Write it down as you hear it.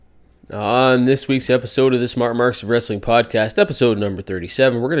On this week's episode of the Smart Marks of Wrestling podcast, episode number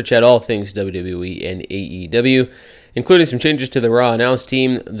 37, we're going to chat all things WWE and AEW, including some changes to the Raw announce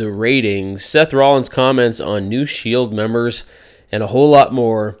team, the ratings, Seth Rollins' comments on new Shield members, and a whole lot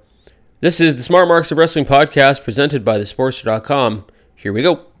more. This is the Smart Marks of Wrestling podcast presented by thesportster.com. Here we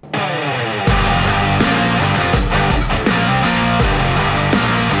go.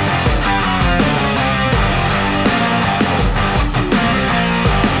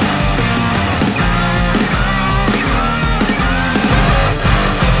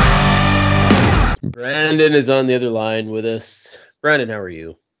 Brandon is on the other line with us. Brandon, how are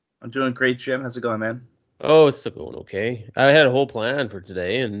you? I'm doing great, Jim. How's it going, man? Oh, it's still going okay. I had a whole plan for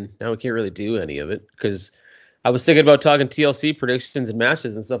today, and now we can't really do any of it because I was thinking about talking TLC predictions and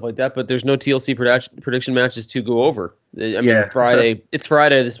matches and stuff like that, but there's no TLC prediction matches to go over. I mean, Friday. It's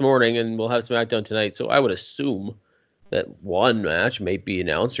Friday this morning, and we'll have SmackDown tonight, so I would assume that one match may be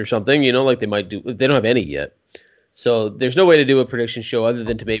announced or something. You know, like they might do. They don't have any yet. So there's no way to do a prediction show other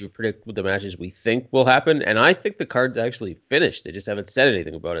than to maybe predict what the matches we think will happen. And I think the card's actually finished. They just haven't said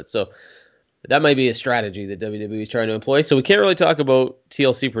anything about it. So that might be a strategy that WWE is trying to employ. So we can't really talk about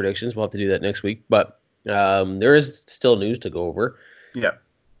TLC predictions. We'll have to do that next week. But there is still news to go over. Yeah.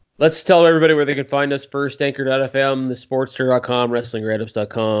 Let's tell everybody where they can find us first. Anchor.fm, thesportster.com,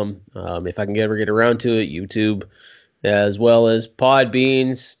 wrestlingwriteups.com. If I can ever get around to it, YouTube, as well as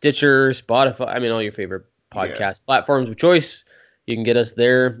Podbean, Stitcher, Spotify. I mean, all your favorite podcast platforms of choice. You can get us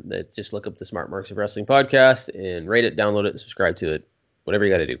there. Just look up the Smart Marks of Wrestling podcast and rate it, download it, subscribe to it, whatever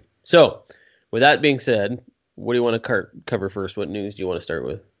you got to do. So, with that being said, what do you want to cover first? What news do you want to start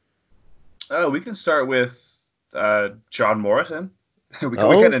with? We can start with John Morrison. we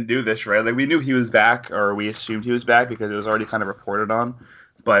kind of knew this, right? Like we knew he was back, or we assumed he was back because it was already kind of reported on.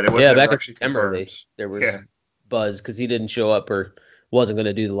 But it wasn't back in September. There was buzz because he didn't show up or wasn't going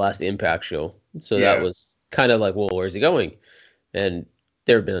to do the last Impact show. So that was kind of like, well, where's he going? And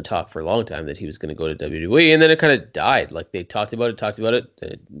there had been a talk for a long time that he was going to go to WWE, and then it kind of died. Like they talked about it,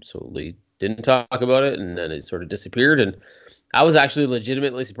 and it absolutely didn't talk about it, and then it sort of disappeared. And I was actually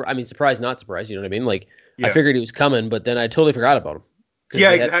legitimately surprised. I mean, surprised, not surprised. You know what I mean? Like I figured he was coming, but then I totally forgot about him.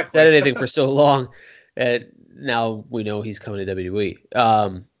 Yeah, exactly. Hadn't said anything for so long, and now we know he's coming to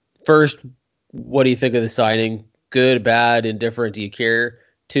WWE. First, what do you think of the signing? Good, bad, indifferent? Do you care?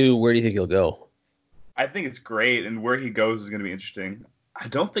 2, where do you think he'll go? I think it's great, and where he goes is going to be interesting. I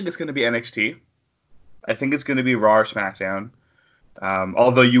don't think it's going to be NXT. I think it's going to be Raw or SmackDown.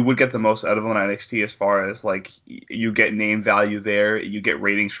 Although you would get the most out of him on NXT as far as, like, you get name value there. You get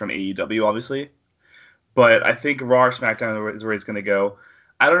ratings from AEW, obviously. But I think Raw or SmackDown is where he's going to go.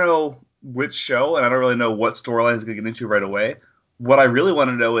 I don't know which show, and I don't really know what storyline he's going to get into right away. What I really want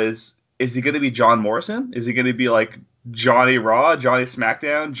to know is he going to be John Morrison? Is he going to be, like, Johnny Raw, Johnny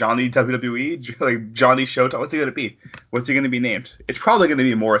SmackDown, Johnny WWE, like Johnny Showtime? What's he going to be? What's he going to be named? It's probably going to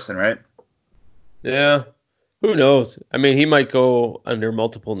be Morrison, right? Yeah. Who knows? I mean, he might go under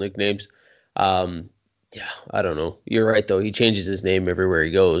multiple nicknames. I don't know. You're right, though. He changes his name everywhere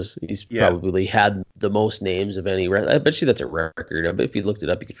he goes. He's probably had the most names of any. I bet you that's a record. I bet if you looked it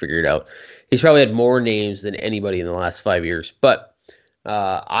up, you could figure it out. He's probably had more names than anybody in the last 5 years. But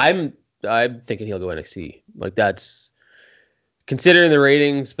I'm thinking he'll go NXT. Like that's considering the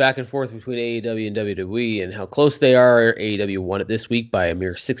ratings back and forth between AEW and WWE and how close they are. AEW won it this week by a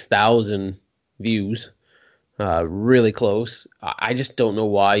mere 6,000 views. Really close. I just don't know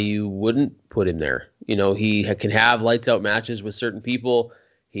why you wouldn't put him there. You know, he can have lights out matches with certain people.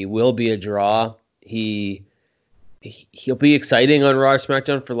 He will be a draw. He'll be exciting on Raw or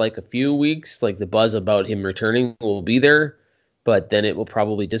SmackDown for like a few weeks. Like the buzz about him returning will be there, but then it will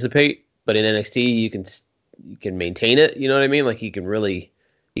probably dissipate. But in NXT, you can maintain it. You know what I mean? Like he can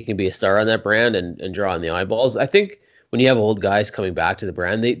be a star on that brand and draw on the eyeballs. I think when you have old guys coming back to the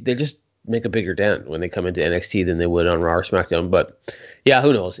brand, they just make a bigger dent when they come into NXT than they would on Raw or SmackDown. But yeah,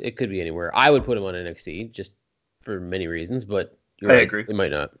 who knows? It could be anywhere. I would put him on NXT just for many reasons, but I agree. It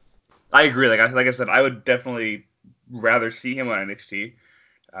might not. I agree. Like I said, I would definitely rather see him on NXT.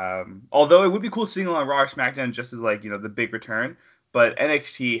 Although it would be cool seeing him on Raw or SmackDown just as like, the big return. But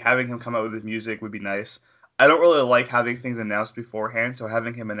NXT, having him come out with his music would be nice. I don't really like having things announced beforehand, so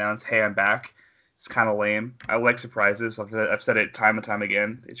having him announce, hey, I'm back, it's kind of lame. I like surprises. I've said it time and time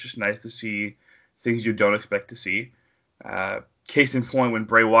again. It's just nice to see things you don't expect to see. Case in point, when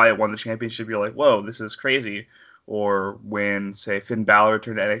Bray Wyatt won the championship, you're like, whoa, this is crazy. Or when, say, Finn Balor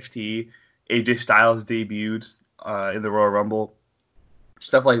returned to NXT, AJ Styles debuted in the Royal Rumble.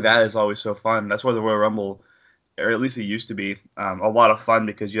 Stuff like that is always so fun. That's why the Royal Rumble, or at least it used to be, a lot of fun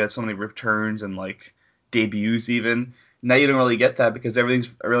because you had so many returns and like debuts even. Now you don't really get that because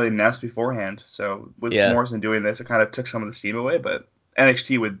everything's really announced beforehand. So with Yeah. Morrison doing this, it kind of took some of the steam away. But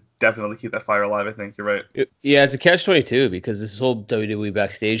NXT would definitely keep that fire alive. I think you're right. Yeah, it's a catch-22 because this whole WWE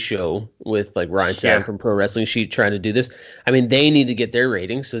backstage show with like Ryan Satin from Pro Wrestling Sheet trying to do this. I mean, they need to get their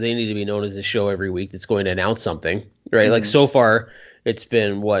ratings, so they need to be known as a show every week that's going to announce something, right? Like so far, it's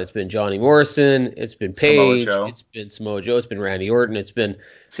been what? It's been Johnny Morrison, it's been Paige, it's been Samoa Joe, it's been Randy Orton, it's been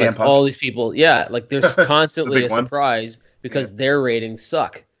like all these people. Yeah, like there's constantly a surprise because their ratings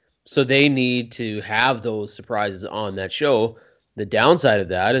suck. So they need to have those surprises on that show. The downside of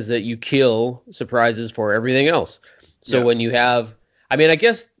that is that you kill surprises for everything else. So when you have, I mean, I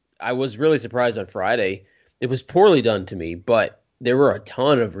guess I was really surprised on Friday. It was poorly done to me, but there were a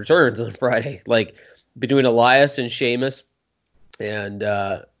ton of returns on Friday, like between Elias and Sheamus, and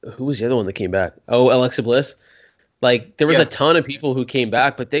who was the other one that came back? Oh, Alexa Bliss. Like there was a ton of people who came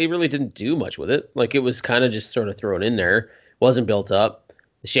back, but they really didn't do much with it. Like it was kind of just sort of thrown in there, wasn't built up.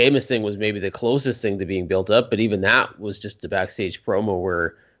 The Sheamus thing was maybe the closest thing to being built up, but even that was just a backstage promo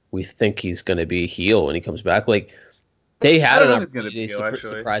where we think he's going to be heel when he comes back. Like they had an opportunity to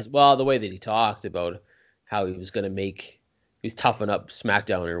surprise. Well, the way that he talked about how he was going to he's toughen up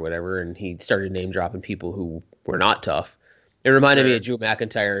SmackDown or whatever, and he started name dropping people who were not tough. It reminded me of Drew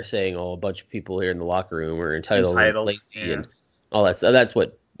McIntyre saying, "Oh, a bunch of people here in the locker room are entitled and lazy and all that stuff." That's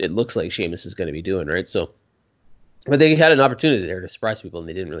what it looks like Sheamus is going to be doing, right? So. But they had an opportunity there to surprise people, and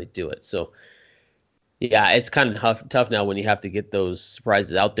they didn't really do it. So, yeah, it's kind of tough now when you have to get those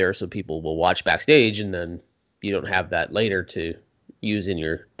surprises out there so people will watch backstage, and then you don't have that later to use in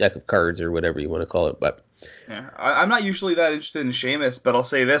your deck of cards or whatever you want to call it. But yeah, I'm not usually that interested in Sheamus, but I'll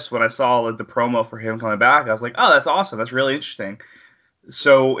say this. When I saw like, the promo for him coming back, I was like, oh, that's awesome. That's really interesting.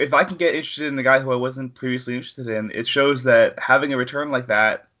 So if I can get interested in a guy who I wasn't previously interested in, it shows that having a return like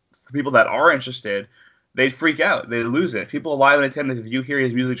that, for people that are interested, they'd freak out. They'd lose it. People alive in attendance, if you hear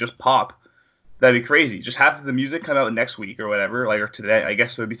his music just pop, that'd be crazy. Just have the music come out next week or whatever, like or today. I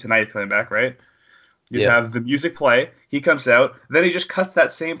guess it would be tonight coming back, right? You have the music play. He comes out. Then he just cuts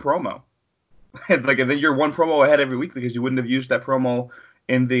that same promo. and then you're one promo ahead every week because you wouldn't have used that promo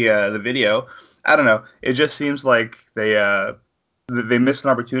in the video. I don't know. It just seems like they missed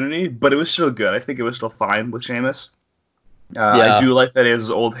an opportunity, but it was still good. I think it was still fine with Sheamus. I do like that he has his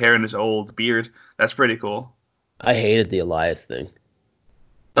old hair and his old beard. That's pretty cool. I hated the Elias thing.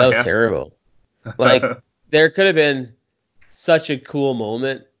 That was terrible. Like, there could have been such a cool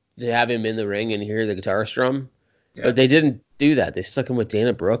moment to have him in the ring and hear the guitar strum, but they didn't do that. They stuck him with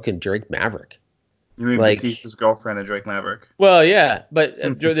Dana Brooke and Drake Maverick. You mean Batista's girlfriend and Drake Maverick? Well, yeah, but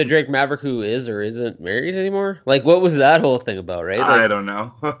the Drake Maverick who is or isn't married anymore? Like, what was that whole thing about, right? Like, I don't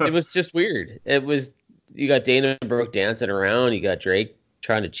know. It was just weird. It was... You got Dana Brooke dancing around. You got Drake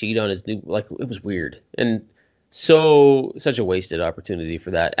trying to cheat on his new... Like, it was weird. And such a wasted opportunity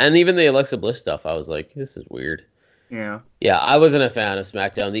for that. And even the Alexa Bliss stuff, I was like, this is weird. Yeah. Yeah, I wasn't a fan of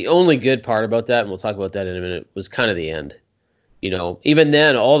SmackDown. The only good part about that, and we'll talk about that in a minute, was kind of the end. You know, even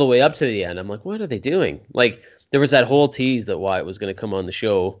then, all the way up to the end, I'm like, what are they doing? Like, there was that whole tease that Wyatt was going to come on the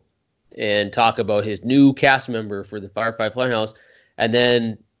show and talk about his new cast member for the Firefly Funhouse. And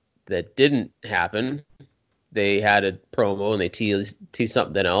then that didn't happen. They had a promo and they teased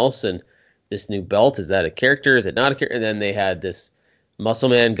something else, and this new belt, is that a character? Is it not a character? And then they had this Muscle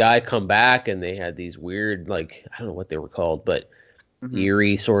Man guy come back, and they had these weird, like, I don't know what they were called, but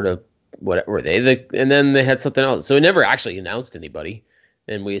eerie sort of, what were they? And then they had something else. So it never actually announced anybody,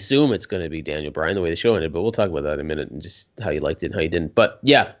 and we assume it's going to be Daniel Bryan the way the show ended, but we'll talk about that in a minute and just how you liked it and how you didn't. But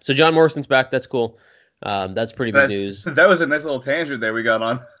yeah, so John Morrison's back. That's cool. That's pretty big news. That was a nice little tangent there we got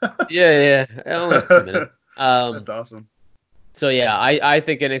on. yeah. Only 2 minutes. That's awesome. So yeah, I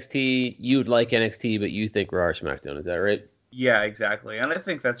think NXT, you'd like NXT, but you think Raw or SmackDown, is that right? Yeah, exactly. And I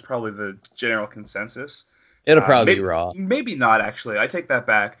think that's probably the general consensus. It'll probably be Raw. Maybe not, actually. I take that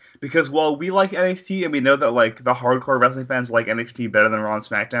back. Because while we like NXT, and we know that like the hardcore wrestling fans like NXT better than Raw and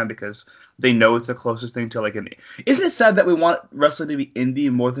SmackDown because they know it's the closest thing to like an... Isn't it sad that we want wrestling to be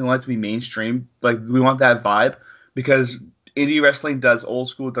indie more than we want it to be mainstream? Like, we want that vibe? Because indie wrestling does old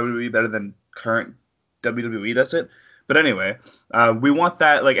school WWE better than current WWE does it. But anyway, we want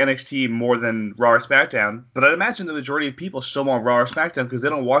that like NXT more than Raw or SmackDown. But I'd imagine the majority of people still want Raw or SmackDown because they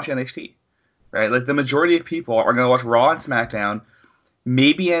don't watch NXT. Right? Like, the majority of people are going to watch Raw and SmackDown,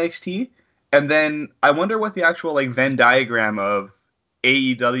 maybe NXT, and then I wonder what the actual, like, Venn diagram of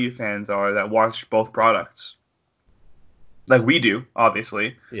AEW fans are that watch both products. Like, we do,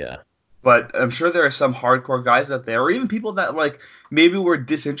 obviously. Yeah. But I'm sure there are some hardcore guys out there, or even people that, like, maybe were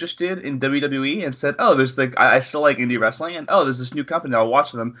disinterested in WWE and said, oh, there's, like, I still like indie wrestling, and, oh, there's this new company, I'll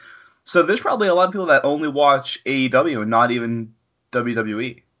watch them. So there's probably a lot of people that only watch AEW and not even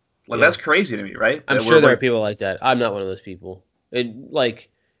WWE. Like that's crazy to me, right? I'm sure there are people like that. I'm not one of those people.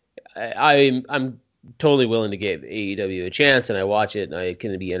 I'm totally willing to give AEW a chance, and I watch it, and I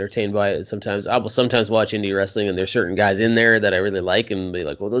can be entertained by it. And sometimes I will watch indie wrestling, and there's certain guys in there that I really like, and be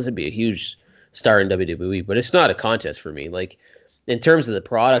like, well, those would be a huge star in WWE. But it's not a contest for me. Like in terms of the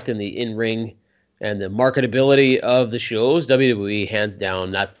product and the in-ring and the marketability of the shows, WWE hands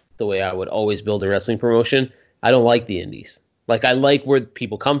down. That's the way I would always build a wrestling promotion. I don't like the indies. Like I like where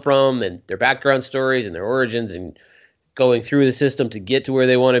people come from and their background stories and their origins and going through the system to get to where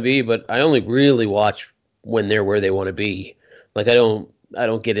they want to be, but I only really watch when they're where they want to be. Like I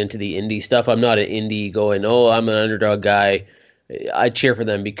don't get into the indie stuff. I'm not an indie going, oh, I'm an underdog guy. I cheer for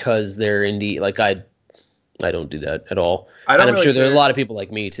them because they're indie. Like I don't do that at all. And I'm sure there are a lot of people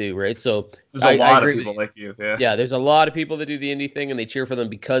like me too, right? So there's a lot of people like you. Yeah. Yeah, there's a lot of people that do the indie thing and they cheer for them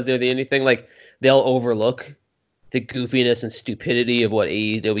because they're the indie thing. Like they'll overlook the goofiness and stupidity of what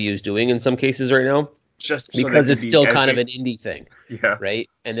AEW is doing in some cases right now. Just because it's still kind of an indie thing. Yeah. Right?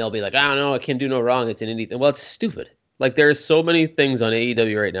 And they'll be like, I don't know, it can do no wrong. It's an indie thing. Well, it's stupid. Like there's so many things on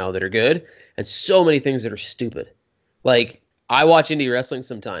AEW right now that are good and so many things that are stupid. Like I watch indie wrestling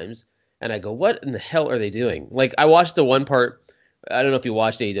sometimes and I go, what in the hell are they doing? Like I watched the one part, I don't know if you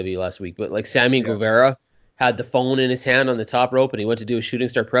watched AEW last week, but like Sammy Guevara had the phone in his hand on the top rope and he went to do a shooting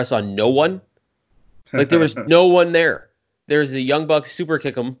star press on no one. Like there was no one there. There's a Young Bucks super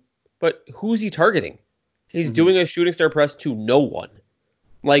kick him, but who's he targeting? He's doing a shooting star press to no one.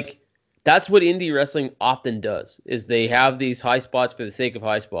 Like that's what indie wrestling often does, is they have these high spots for the sake of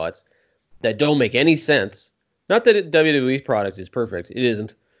high spots that don't make any sense. Not that WWE's product is perfect. It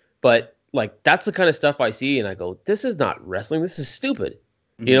isn't. But like that's the kind of stuff I see and I go, this is not wrestling. This is stupid.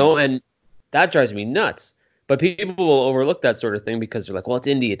 You know, and that drives me nuts. But people will overlook that sort of thing because they're like, well, it's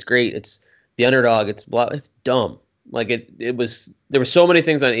indie. It's great. It's the underdog. It's blah. It's dumb. Like there were so many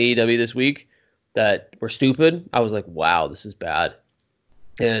things on AEW this week that were stupid. I was like, wow, this is bad.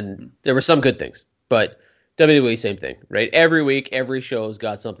 And there were some good things, but WWE, same thing, right? Every week, every show's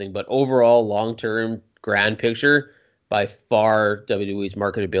got something, but overall, long-term, grand picture, by far, WWE's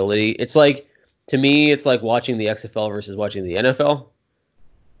marketability. It's like, to me, it's like watching the XFL versus watching the NFL,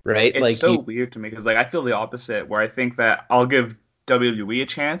 right? It's like so weird to me because like I feel the opposite, where I think that I'll give WWE a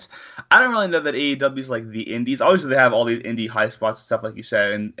chance. I don't really know that AEW's like the indies. Obviously, they have all these indie high spots and stuff, like you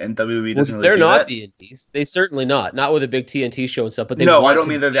said, and WWE doesn't really. They're do not that. the indies. They certainly not with a big TNT show and stuff. But they no, I don't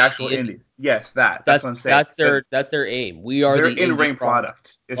mean they're the actual indies. Yes, that's what I'm saying. That's their aim. We are the in-ring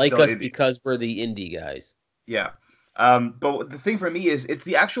product. It's like us because we're the indie guys. Yeah. But the thing for me is it's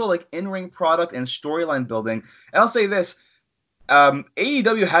the actual like in-ring product and storyline building. And I'll say this.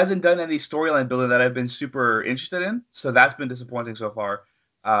 AEW hasn't done any storyline building that I've been super interested in, so that's been disappointing so far.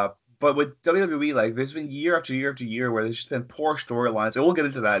 But with WWE, like there's been year after year after year where there's just been poor storylines, and we'll get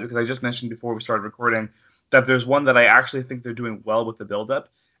into that because I just mentioned before we started recording that there's one that I actually think they're doing well with the build-up,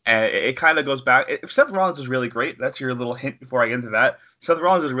 and it kind of goes back. If Seth Rollins is really great, that's your little hint before I get into that. Seth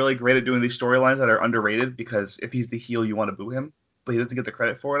Rollins is really great at doing these storylines that are underrated because if he's the heel, you want to boo him, but he doesn't get the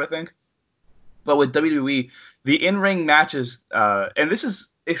credit for it, I think. But with WWE, the in-ring matches, and this is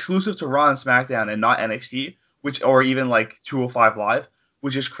exclusive to Raw and SmackDown and not NXT, or even like 205 Live,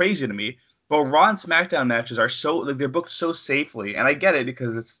 which is crazy to me. But Raw and SmackDown matches are so like they're booked so safely, and I get it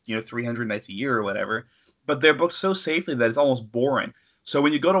because it's 300 nights a year or whatever. But they're booked so safely that it's almost boring. So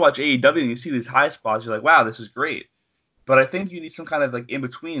when you go to watch AEW and you see these high spots, you're like, wow, this is great. But I think you need some kind of like in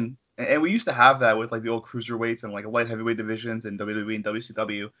between, and we used to have that with like the old cruiserweights and like light heavyweight divisions in WWE and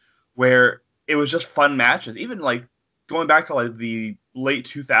WCW, where it was just fun matches. Even like going back to like the late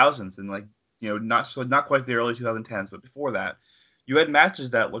 2000s and like not quite the early 2010s, but before that, you had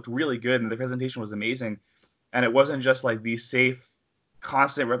matches that looked really good and the presentation was amazing, and it wasn't just like the safe,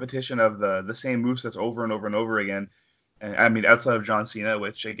 constant repetition of the same movesets over and over and over again. And I mean, outside of John Cena,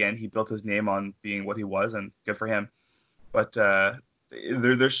 which again he built his name on being what he was, and good for him. But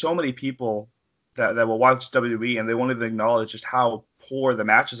there's so many people that will watch WWE and they won't even acknowledge just how poor the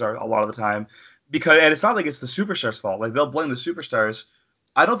matches are a lot of the time. And it's not like it's the superstars' fault. Like they'll blame the superstars.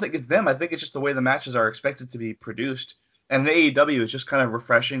 I don't think it's them. I think it's just the way the matches are expected to be produced. And the AEW is just kind of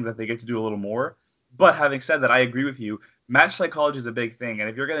refreshing that they get to do a little more. But having said that, I agree with you. Match psychology is a big thing. And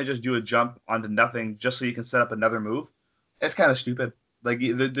if you're going to just do a jump onto nothing just so you can set up another move, it's kind of stupid. Like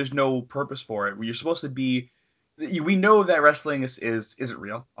there's no purpose for it. You're supposed to be. We know that wrestling isn't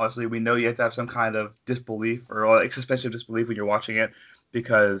real. Obviously, we know you have to have some kind of disbelief or like suspension of disbelief when you're watching it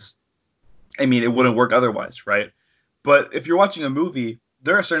because, I mean, it wouldn't work otherwise, right? But if you're watching a movie,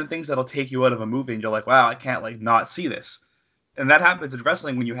 there are certain things that'll take you out of a movie and you're like, wow, I can't like not see this. And that happens in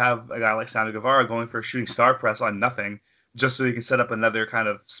wrestling when you have a guy like Sammy Guevara going for a shooting star press on nothing, just so he can set up another kind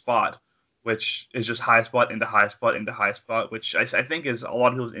of spot, which is just high spot into high spot into high spot, which I think is a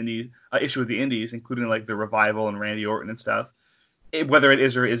lot of people's issue with the indies, including like the Revival and Randy Orton and stuff. Whether it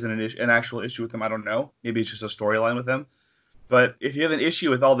is or isn't an actual issue with them, I don't know. Maybe it's just a storyline with them. But if you have an issue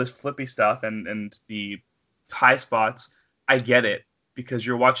with all this flippy stuff and the high spots, I get it, because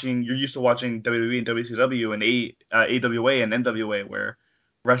you're used to watching WWE and WCW and AWA and NWA, where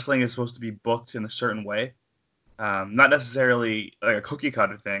wrestling is supposed to be booked in a certain way, not necessarily like a cookie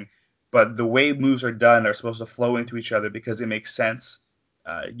cutter thing, but the way moves are done are supposed to flow into each other because it makes sense.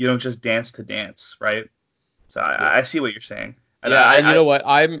 You don't just dance to dance, right? So I see what you're saying. And you know what?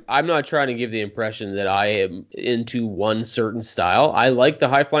 I'm not trying to give the impression that I am into one certain style. I like the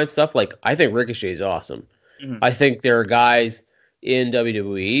high flying stuff. Like, I think Ricochet is awesome. Mm-hmm. I think there are guys in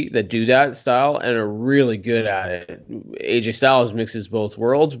WWE that do that style and are really good at it. AJ Styles mixes both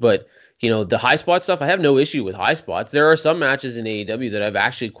worlds, but the high spot stuff, I have no issue with high spots. There are some matches in AEW that I've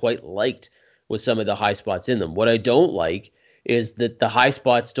actually quite liked with some of the high spots in them. What I don't like is that the high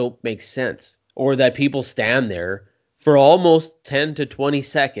spots don't make sense, or that people stand there for almost 10 to 20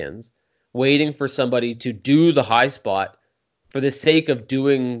 seconds waiting for somebody to do the high spot for the sake of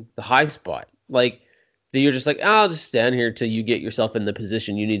doing the high spot. Like, you're just like, I'll just stand here till you get yourself in the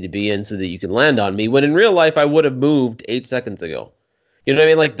position you need to be in so that you can land on me, when in real life I would have moved 8 seconds ago. You know what I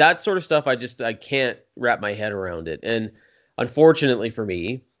mean? Like, that sort of stuff, I can't wrap my head around it. And unfortunately for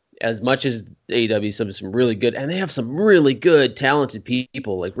me, as much as AEW some really good, and they have some really good, talented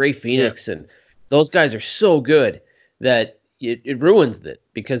people like Ray Phoenix, and those guys are so good that it ruins it,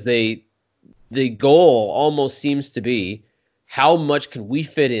 because the goal almost seems to be, how much can we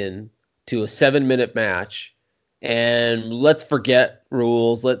fit in to a 7-minute match, and let's forget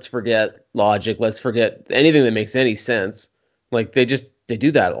rules, let's forget logic, let's forget anything that makes any sense. Like, they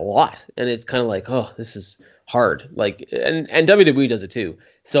do that a lot, and it's kind of like, oh, this is hard. Like, and WWE does it too.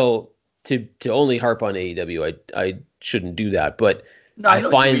 So to only harp on AEW, I shouldn't do that, but no, I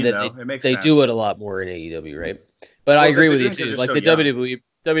find that they do it a lot more in AEW, right? But I agree with you too. Like, the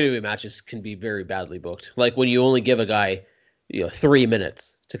WWE matches can be very badly booked. Like, when you only give a guy 3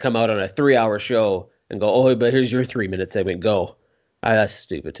 minutes to come out on a 3-hour show and go, oh, but here's your 3-minute segment, go. That's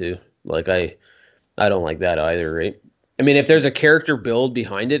stupid too. Like, I don't like that either, right? I mean, if there's a character build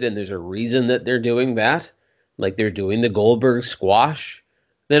behind it and there's a reason that they're doing that, like they're doing the Goldberg squash,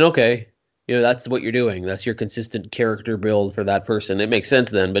 then okay, that's what you're doing. That's your consistent character build for that person. It makes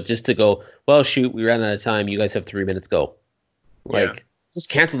sense then. But just to go, well, shoot, we ran out of time. You guys have 3 minutes, go. Like, just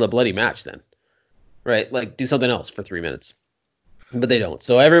cancel the bloody match then, right? Like, do something else for 3 minutes. But they don't.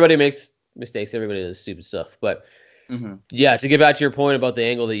 So everybody makes mistakes. Everybody does stupid stuff. But yeah, to get back to your point about the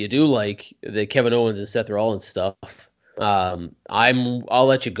angle that you do like, the Kevin Owens and Seth Rollins stuff, I'll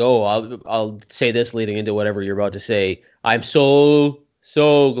let you go. I'll say this leading into whatever you're about to say. I'm so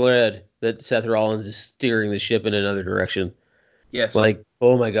glad that Seth Rollins is steering the ship in another direction. Yes. Like,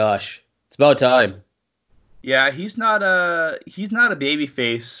 oh my gosh, it's about time. Yeah, he's not a baby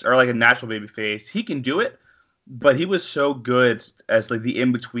face, or like a natural baby face. He can do it, but he was so good as like the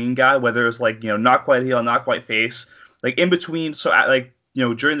in between guy, whether it was like, not quite heel, not quite face, like in between. So like,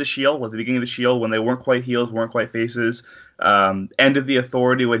 during the Shield, at the beginning of the Shield, when they weren't quite heels, weren't quite faces, end of the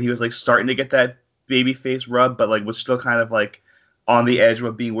Authority, when he was like starting to get that baby face rub, but like was still kind of like on the edge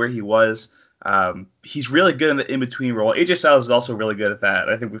of being where he was. He's really good in the in-between role. AJ Styles is also really good at that.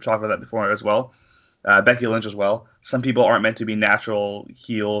 I think we've talked about that before as well. Becky Lynch as well. Some people aren't meant to be natural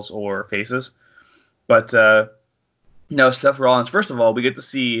heels or faces. But no, Seth Rollins, first of all, we get to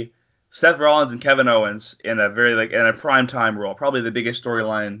see Seth Rollins and Kevin Owens in a in a prime time role. Probably the biggest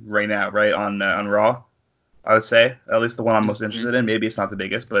storyline right now, right, on Raw, I would say. At least the one I'm most interested in. Maybe it's not the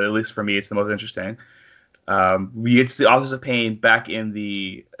biggest, but at least for me, it's the most interesting. We get to see Authors of Pain back in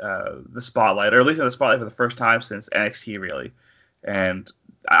the spotlight, or at least in the spotlight for the first time since NXT, really. And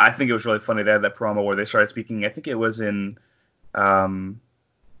I think it was really funny. They had that promo where they started speaking. I think it was in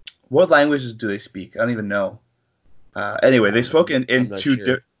what languages do they speak? I don't even know. Anyway, they spoke in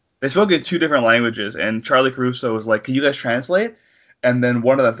they spoke in 2 different languages, and Charlie Caruso was like, "Can you guys translate?" And then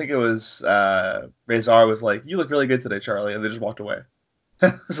one of them, I think it was Rezar, was like, "You look really good today, Charlie," and they just walked away.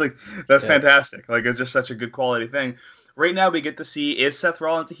 It's like, that's fantastic. Like, it's just such a good quality thing. Right now, we get to see, is Seth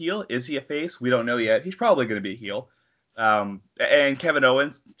Rollins a heel? Is he a face? We don't know yet. He's probably going to be a heel. And Kevin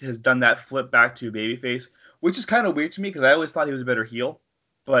Owens has done that flip back to babyface, which is kind of weird to me because I always thought he was a better heel.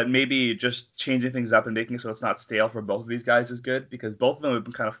 But maybe just changing things up and making it so it's not stale for both of these guys is good, because both of them have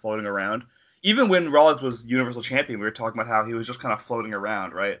been kind of floating around. Even when Rollins was Universal Champion, we were talking about how he was just kind of floating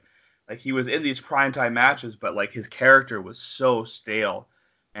around, right? Like, he was in these primetime matches, but like his character was so stale,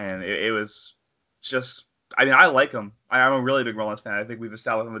 and it was just. I mean, I like him. I'm a really big Rollins fan. I think we've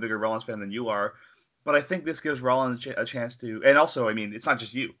established I'm a bigger Rollins fan than you are, but I think this gives Rollins a chance to. And also, I mean, it's not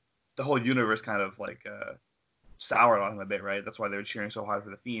just you. The whole universe kind of like soured on him a bit, right? That's why they were cheering so hard for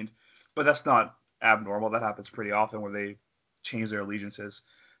the Fiend. But that's not abnormal. That happens pretty often where they change their allegiances.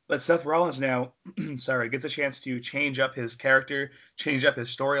 But Seth Rollins now, gets a chance to change up his character, change up his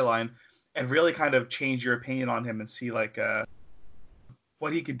storyline, and really kind of change your opinion on him and see like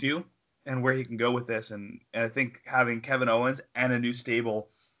what he could do and where he can go with this. And I think having Kevin Owens and a new stable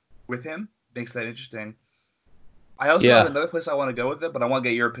with him makes that interesting. I also have another place I want to go with it, but I want to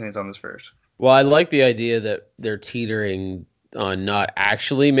get your opinions on this first. Well, I like the idea that they're teetering on not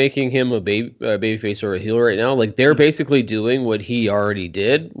actually making him a babyface or a heel right now. Like, they're basically doing what he already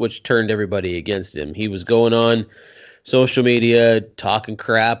did, which turned everybody against him. He was going on social media talking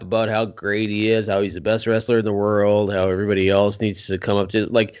crap about how great he is, how he's the best wrestler in the world, how everybody else needs to come up to,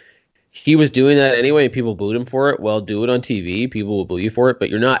 like, he was doing that anyway, and people booed him for it. Well, do it on TV. People will boo you for it, but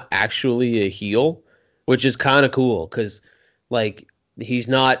you're not actually a heel, which is kind of cool because, like, he's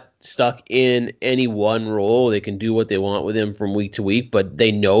not stuck in any one role. They can do what they want with him from week to week, but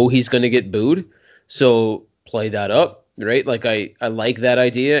they know he's going to get booed. So play that up, right? Like, I like that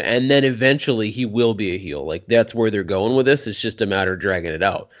idea. And then eventually he will be a heel. Like, that's where they're going with this. It's just a matter of dragging it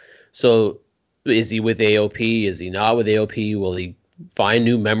out. So is he with AOP? Is he not with AOP? Will he find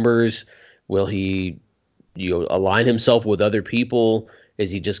new members? Will he, align himself with other people? Is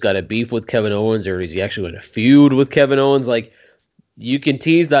he just got a beef with Kevin Owens, or is he actually going to feud with Kevin Owens? Like, you can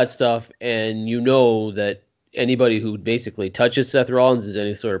tease that stuff, and you know that anybody who basically touches Seth Rollins in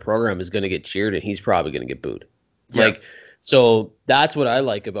any sort of program is going to get cheered, and he's probably going to get booed. Yeah. Like, so that's what I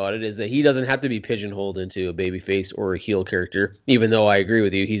like about it, is that he doesn't have to be pigeonholed into a babyface or a heel character, even though I agree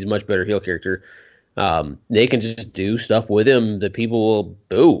with you, he's a much better heel character. They can just do stuff with him that people will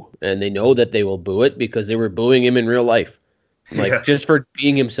boo, and they know that they will boo it because they were booing him in real life, like, just for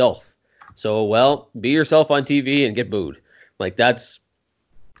being himself. So, well, be yourself on TV and get booed. Like, that's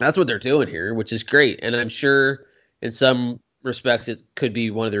what they're doing here, which is great. And I'm sure in some respects it could be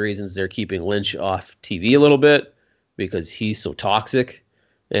one of the reasons they're keeping Lynch off TV a little bit, because he's so toxic,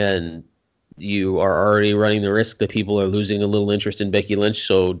 and you are already running the risk that people are losing a little interest in Becky Lynch,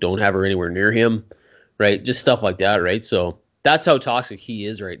 so don't have her anywhere near him, right? Just stuff like that, right? So that's how toxic he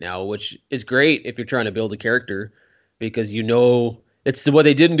is right now, which is great if you're trying to build a character, because it's what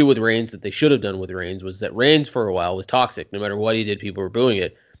they didn't do with Reigns that they should have done with Reigns, was that Reigns for a while was toxic. No matter what he did, people were booing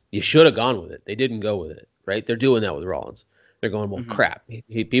it. You should have gone with it. They didn't go with it, right? They're doing that with Rollins. They're going, well, crap.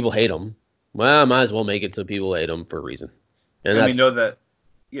 People hate him. Well, I might as well make it so people hate him for a reason. And we know that,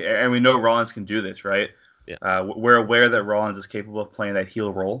 and we know Rollins can do this, right? Yeah. We're aware that Rollins is capable of playing that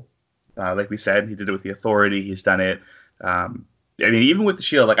heel role. Like we said, he did it with the Authority. He's done it. I mean, even with the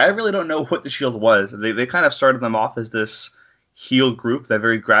Shield, like, I really don't know what the Shield was. They kind of started them off as this heel group that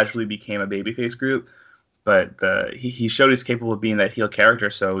very gradually became a babyface group, but he showed he's capable of being that heel character,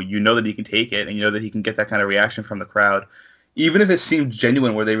 so you know that he can take it, and you know that he can get that kind of reaction from the crowd, even if it seemed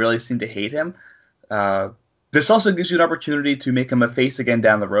genuine where they really seem to hate him. This also gives you an opportunity to make him a face again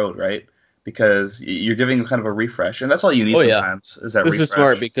down the road, right? Because you're giving him kind of a refresh, and that's all you need sometimes. Is that this refresh. Is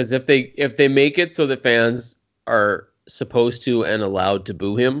smart, because if they make it so that fans are supposed to and allowed to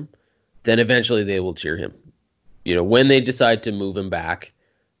boo him, then eventually they will cheer him. When they decide to move him back,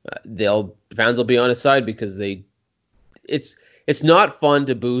 fans will be on his side, because it's not fun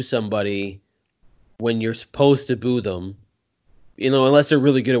to boo somebody when you're supposed to boo them, unless they're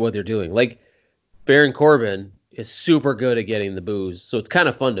really good at what they're doing. Like, Baron Corbin is super good at getting the boos, so it's kind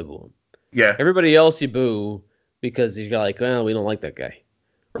of fun to boo him. Yeah. Everybody else you boo because you're like, well, we don't like that guy,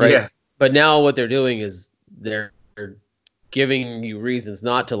 right? Yeah. But now what they're doing is they're giving you reasons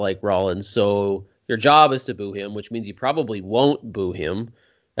not to like Rollins, so your job is to boo him, which means you probably won't boo him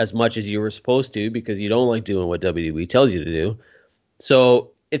as much as you were supposed to, because you don't like doing what WWE tells you to do.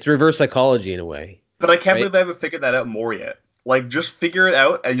 So it's reverse psychology in a way. But I can't believe they haven't figured that out more yet. Like, just figure it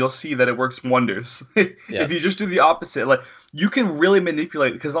out, and you'll see that it works wonders. If you just do the opposite, like, you can really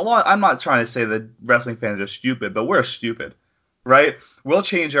manipulate. Because I'm not trying to say that wrestling fans are stupid, but we're stupid, right? We'll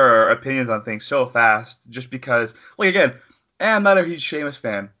change our opinions on things so fast just because. Like, again, I'm not a huge Sheamus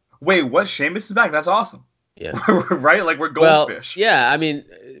fan. Wait, what? Sheamus is back? That's awesome. Yeah. Right? Like, we're goldfish. Well, yeah, I mean,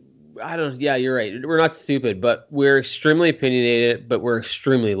 yeah, you're right. We're not stupid, but we're extremely opinionated, but we're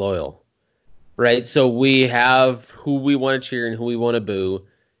extremely loyal. Right? So we have who we want to cheer and who we want to boo.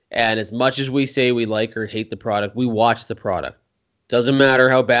 And as much as we say we like or hate the product, we watch the product. Doesn't matter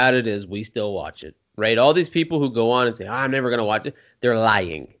how bad it is, we still watch it. Right? All these people who go on and say, I'm never going to watch it, they're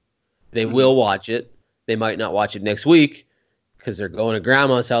lying. They will watch it. They might not watch it next week because they're going to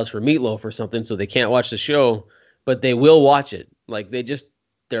grandma's house for meatloaf or something, so they can't watch the show, but they will watch it. Like,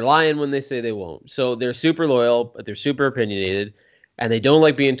 they're lying when they say they won't. So they're super loyal, but they're super opinionated, and they don't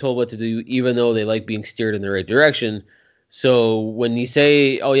like being told what to do, even though they like being steered in the right direction. So when you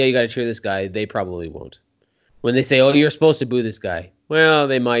say, oh, yeah, you got to cheer this guy, they probably won't. When they say, oh, you're supposed to boo this guy, well,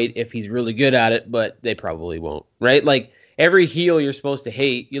 they might if he's really good at it, but they probably won't, right? Like, every heel you're supposed to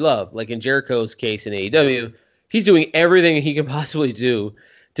hate, you love. Like in Jericho's case in AEW, he's doing everything he can possibly do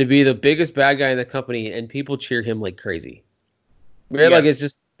to be the biggest bad guy in the company, and people cheer him like crazy. Right? Yeah. Like,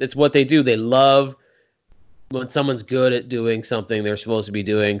 it's what they do. They love when someone's good at doing something they're supposed to be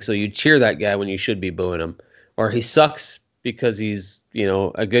doing, so you cheer that guy when you should be booing him. Or he sucks because he's,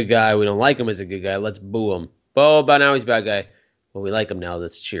 a good guy. We don't like him as a good guy. Let's boo him. Oh, but now he's a bad guy. Well, we like him now.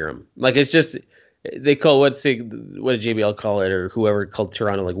 Let's cheer him. Like, it's just, they call, what did JBL call it, or whoever called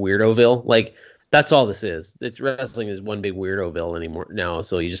Toronto, like, Weirdoville? Like, that's all this is. It's wrestling is one big Weirdoville anymore now,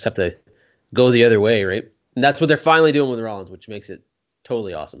 so you just have to go the other way, right? And that's what they're finally doing with Rollins, which makes it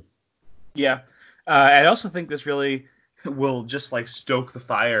totally awesome. Yeah. I also think this really will just, like, stoke the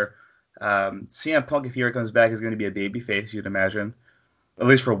fire. CM Punk, if he ever comes back, is going to be a babyface, you'd imagine. At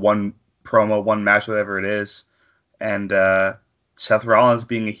least for one promo, one match, whatever it is. And Seth Rollins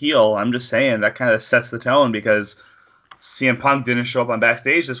being a heel, I'm just saying, that kind of sets the tone, because CM Punk didn't show up on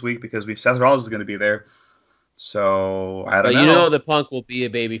backstage this week because Seth Rollins is going to be there. So, I don't know. You know the Punk will be a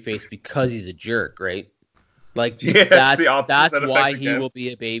babyface because he's a jerk, right? Like, yeah, that's why he will be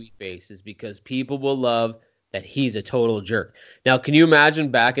a babyface, is because people will love that he's a total jerk. Now, can you imagine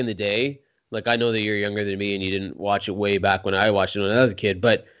back in the day? Like, I know that you're younger than me and you didn't watch it way back when I watched it when I was a kid,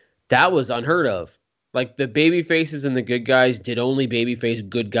 but that was unheard of. Like, the baby faces and the good guys did only babyface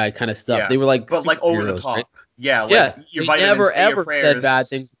good guy kind of stuff. Yeah. They were like, but like over the top. Right? Yeah, like they never ever said bad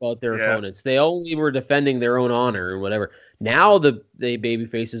things about their opponents. They only were defending their own honor and whatever. Now the baby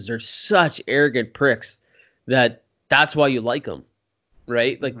faces are such arrogant pricks that's why you like them,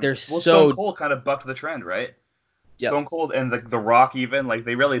 right? Like, they're Stone Cold kind of bucked the trend, right? Yep. Stone Cold and the Rock even, like,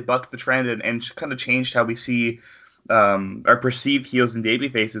 they really bucked the trend and kind of changed how we see or perceived heels and baby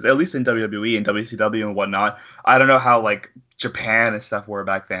faces, at least in WWE and WCW and whatnot. I don't know how, like, Japan and stuff were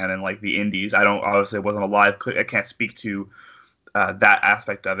back then, and, like, the indies. Obviously wasn't alive. I can't speak to that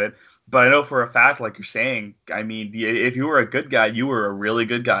aspect of it. But I know for a fact, like you're saying, I mean, if you were a good guy, you were a really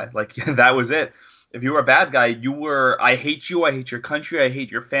good guy. Like, that was it. If you were a bad guy, you were, I hate you, I hate your country, I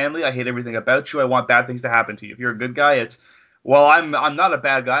hate your family, I hate everything about you, I want bad things to happen to you. If you're a good guy, it's, well, I'm not a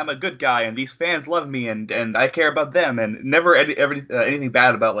bad guy, I'm a good guy, and these fans love me, and I care about them, and never anything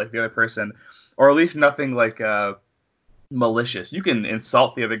bad about, like, the other person, or at least nothing, like, malicious. You can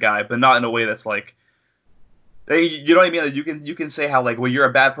insult the other guy, but not in a way that's, like, you know what I mean? Like, you can say how, like, well, you're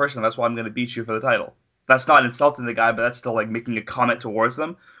a bad person, that's why I'm going to beat you for the title. That's not insulting the guy, but that's still, like, making a comment towards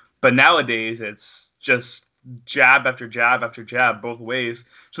them. But nowadays, it's just jab after jab after jab both ways,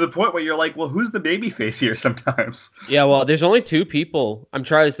 to the point where you're like, well, who's the babyface here sometimes? Yeah, well, there's only two people. I'm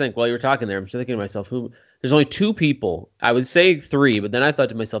trying to think while you were talking there. I'm just thinking to myself, there's only two people. I would say three, but then I thought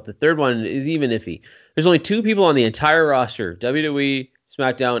to myself, the third one is even iffy. There's only two people on the entire roster, WWE,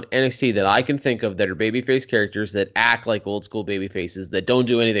 SmackDown, NXT, that I can think of that are babyface characters that act like old school babyfaces that don't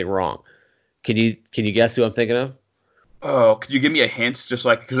do anything wrong. Can you guess who I'm thinking of? Oh, could you give me a hint, just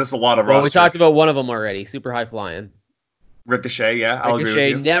like, because that's a lot of roster. Well, we talked about one of them already, super high flying. Ricochet, yeah, I'll agree with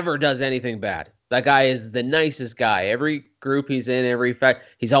you. Never does anything bad. That guy is the nicest guy. Every group he's in,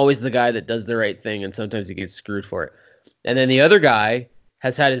 he's always the guy that does the right thing, and sometimes he gets screwed for it. And then the other guy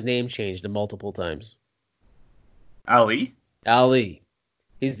has had his name changed multiple times. Ali.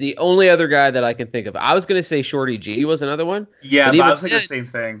 He's the only other guy that I can think of. I was going to say Shorty G was another one. Yeah, but I was thinking the same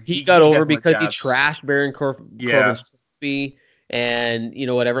thing. He got over because he trashed Baron Corbin's trophy and,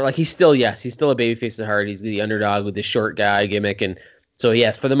 whatever. Like, he's still a babyface at heart. He's the underdog with the short guy gimmick. And so,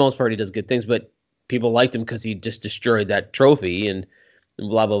 yes, for the most part, he does good things. But people liked him because he just destroyed that trophy and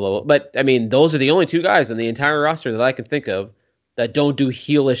blah, blah, blah, blah. But, I mean, those are the only two guys on the entire roster that I can think of that don't do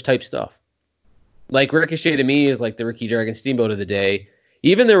heelish type stuff. Like, Ricochet to me is like the Ricky Dragon Steamboat of the day.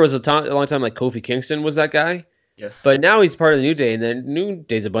 Even there was a long time like Kofi Kingston was that guy. Yes. But now he's part of the New Day, and then New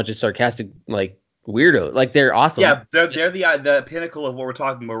Day's a bunch of sarcastic, like, weirdo. Like, they're awesome. Yeah, they're the pinnacle of what we're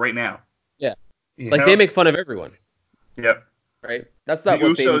talking about right now. Yeah. They make fun of everyone. Yep. Right? That's not the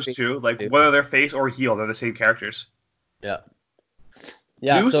what Usos too. Like, do. Whether they're face or heel, they're the same characters. Yeah.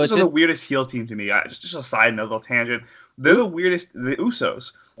 Yeah. The Usos are the weirdest heel team to me. Just a side note, little tangent. They're the weirdest, the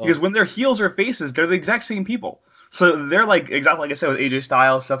Usos. Because when they're heels or faces, they're the exact same people. So they're like, exactly like I said with AJ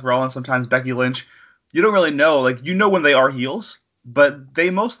Styles, Seth Rollins, sometimes Becky Lynch. You don't really know. Like, when they are heels, but they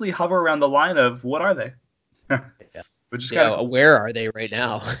mostly hover around the line of what are they? Yeah. Which is kind of Yeah, cool. where are they right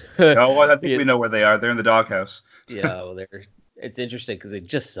now? Oh, well, I think Yeah, we know where they are. They're in the doghouse. yeah, well, it's interesting because they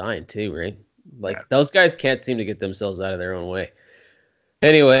just signed too, right? Yeah. Like those guys can't seem to get themselves out of their own way.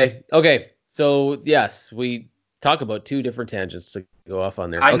 Anyway, okay, so yes, we talk about two different tangents to go off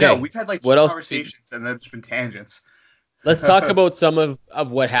on there. I know. Okay, We've had like two what else? conversations and then it's been tangents. Let's talk about some of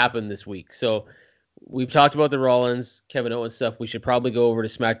what happened this week. So we've talked about the Rollins, Kevin Owens stuff. We should probably go over to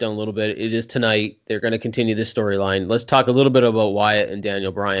SmackDown a little bit. It is tonight. They're going to continue this storyline. Let's talk a little bit about Wyatt and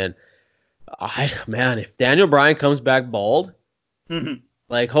Daniel Bryan. Man, if Daniel Bryan comes back bald,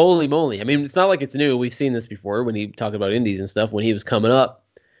 like holy moly. I mean, it's not like it's new. We've seen this before when he talked about indies and stuff. When he was coming up,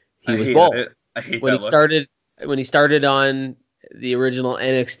 he I was hated bald. it. I hate When he that look. started on the original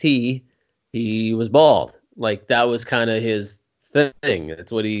NXT, he was bald. Like that was kind of his thing.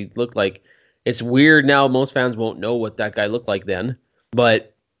 That's what he looked like. It's weird now. Most fans won't know what that guy looked like then,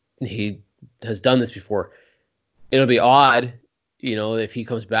 but he has done this before. It'll be odd, if he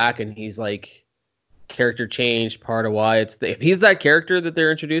comes back and he's like character change, part of why if he's that character that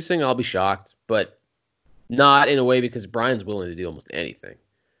they're introducing, I'll be shocked, but not in a way because Brian's willing to do almost anything.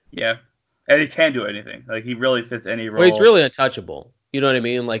 Yeah. And he can do anything. Like, he really fits any role. Well, he's really untouchable. You know what I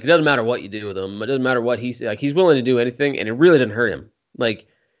mean? Like, it doesn't matter what you do with him. It doesn't matter what he's like. He's willing to do anything, and it really doesn't hurt him. Like,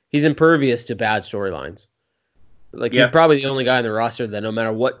 he's impervious to bad storylines. Like, he's probably the only guy on the roster that no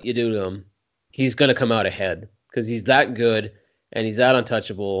matter what you do to him, he's going to come out ahead because he's that good and he's that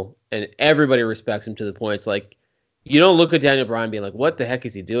untouchable, and everybody respects him to the point. It's like, you don't look at Daniel Bryan being like, what the heck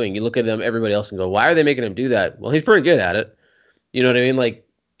is he doing? You look at them, everybody else, and go, why are they making him do that? Well, he's pretty good at it. You know what I mean? Like,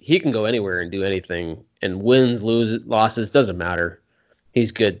 he can go anywhere and do anything, and wins, loses, losses, doesn't matter.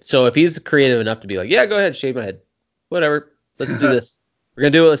 He's good. So if he's creative enough to be like, yeah, go ahead, shave my head. Whatever. Let's do this. We're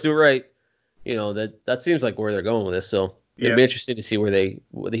going to do it. Let's do it right. That seems like where they're going with this. So it'd be interesting to see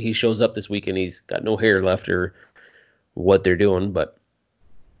whether he shows up this week and he's got no hair left or what they're doing. But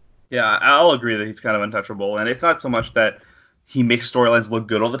yeah, I'll agree that he's kind of untouchable. And it's not so much that he makes storylines look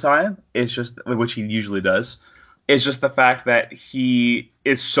good all the time. It's just, which he usually does. It's just the fact that he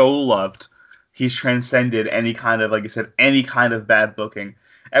is so loved. He's transcended any kind of, like you said, any kind of bad booking.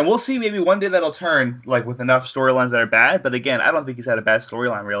 And we'll see maybe one day that'll turn, like, with enough storylines that are bad. But again, I don't think he's had a bad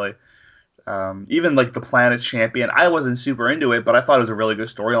storyline, really. Even, like, the Planet Champion, I wasn't super into it, but I thought it was a really good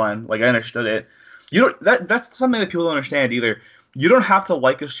storyline. Like, I understood it. That's something that people don't understand either. You don't have to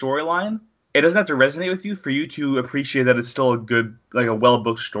like a storyline. It doesn't have to resonate with you for you to appreciate that it's still a good, like, a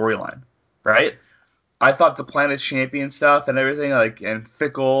well-booked storyline, right? I thought the Planet Champion stuff and everything, like, and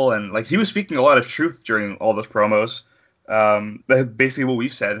Fickle, and, like, he was speaking a lot of truth during all those promos. Basically what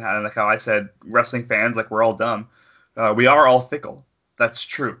we've said, and like how I said, wrestling fans, like, we're all dumb. We are all fickle. That's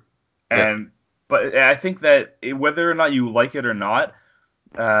true. yeah. But I think that whether or not you like it or not,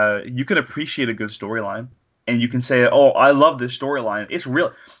 you can appreciate a good storyline. And you can say, oh, I love this storyline. It's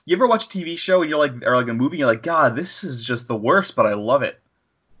real. You ever watch a TV show and you're like, or like a movie, and you're like, God, this is just the worst, but I love it.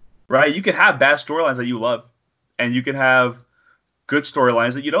 Right? You can have bad storylines that you love, and you can have good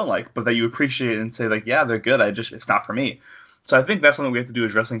storylines that you don't like, but that you appreciate and say, like, yeah, they're good. It's not for me. So I think that's something we have to do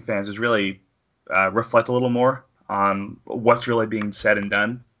as wrestling fans, is really reflect a little more on what's really being said and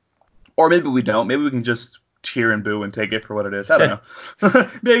done. Or maybe we don't. Maybe we can just cheer and boo and take it for what it is. I don't know.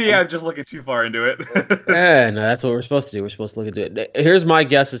 Maybe I'm just looking too far into it. Yeah, no, that's what we're supposed to do. We're supposed to look into it. Here's my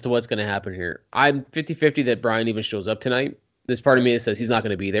guess as to what's going to happen here. I'm 50-50 that Brian even shows up tonight. There's part of me that says he's not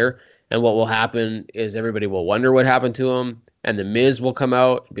going to be there. And what will happen is everybody will wonder what happened to him. And the Miz will come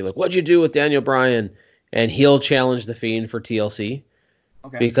out and be like, what'd you do with Daniel Bryan? And he'll challenge The Fiend for TLC.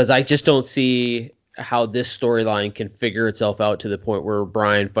 Okay. Because I just don't see how this storyline can figure itself out to the point where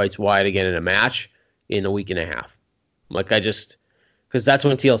Bryan fights Wyatt again in a match in a week and a half. Like, because that's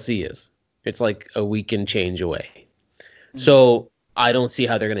when TLC is. It's like a week and change away. Mm-hmm. So I don't see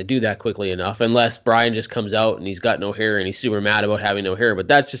how they're going to do that quickly enough, unless Bryan just comes out and he's got no hair and he's super mad about having no hair. But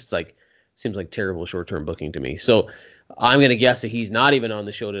that's just like, seems like terrible short-term booking to me. So I'm going to guess that he's not even on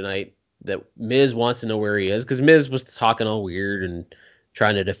the show tonight, that Miz wants to know where he is, because Miz was talking all weird and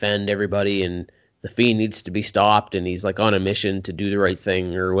trying to defend everybody, and the Fiend needs to be stopped, and he's like on a mission to do the right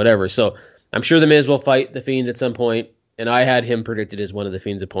thing or whatever. So I'm sure the Miz will fight the Fiend at some point, and I had him predicted as one of the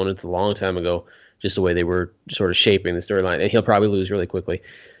Fiend's opponents a long time ago, just the way they were sort of shaping the storyline, and he'll probably lose really quickly.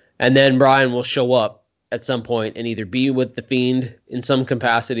 And then Bryan will show up at some point and either be with the Fiend in some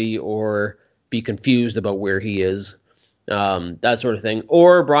capacity or be confused about where he is, that sort of thing.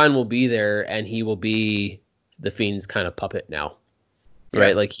 Or Bryan will be there and he will be the Fiend's kind of puppet now,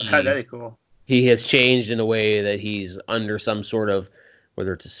 right? Like that'd be cool. He has changed in a way that he's under some sort of,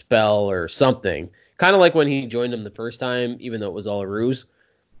 whether it's a spell or something. Kind of like when he joined them the first time, even though it was all a ruse.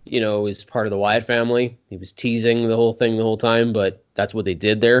 You know, he's part of the Wyatt family. He was teasing the whole thing the whole time, but that's what they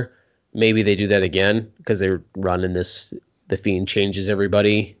did there. Maybe they do that again because they're running this the Fiend changes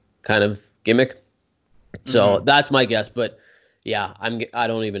everybody kind of gimmick. So that's my guess. But yeah, I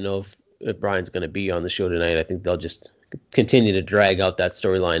don't even know if Brian's going to be on the show tonight. I think they'll just continue to drag out that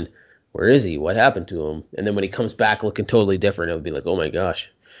storyline. Where is he? What happened to him? And then when he comes back looking totally different, it would be like, oh my gosh.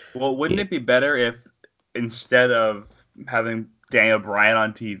 Well, wouldn't it be better if instead of having Daniel Bryan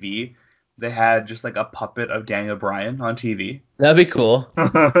on TV, they had just like a puppet of Daniel Bryan on TV? That'd be cool.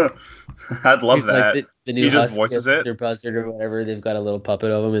 I'd love that. Like the new he just voices it. Or Buzzard or whatever. They've got a little puppet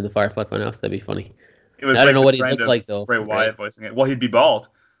of him in the Firefly Funhouse. That'd be funny. I don't know what he looks like though. Bray Wyatt voicing it. Well, he'd be bald.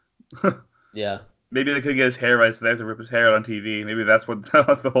 Yeah. Maybe they could get his hair right, so they have to rip his hair out on TV. Maybe that's what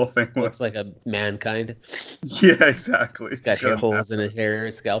the whole thing was. Looks like a mankind. Yeah, exactly. He's got hair holes in his hair,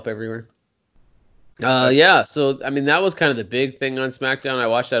 his scalp everywhere. Yeah, so, I mean, that was kind of the big thing on SmackDown. I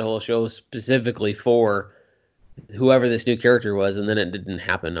watched that whole show specifically for whoever this new character was, and then it didn't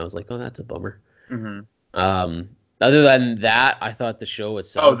happen. I was like, oh, that's a bummer. Other than that, I thought the show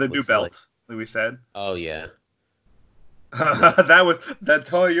itself Oh, the new belt, like we said? Oh, yeah. that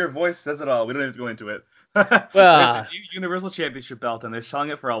tone of your voice says it all. We don't have to go into it. Well, there's a new Universal Championship belt, and they're selling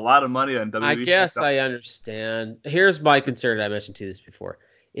it for a lot of money on WWE. I guess I understand. Here's my concern. I mentioned to you this before.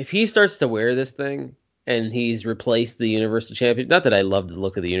 If he starts to wear this thing and he's replaced the Universal Championship, not that I love the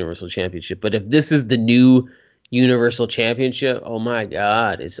look of the Universal Championship, but if this is the new Universal Championship, oh my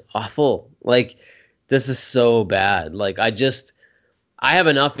God, it's awful. Like, this is so bad. Like, I have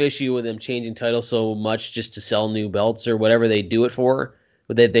enough issue with them changing titles so much just to sell new belts or whatever they do it for,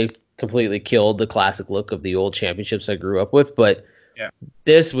 that they've completely killed the classic look of the old championships I grew up with. But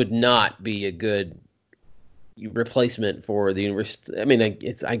this would not be a good replacement for the universe. I mean,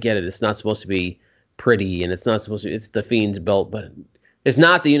 I get it. It's not supposed to be pretty, and it's not supposed to. It's the Fiend's belt, but it's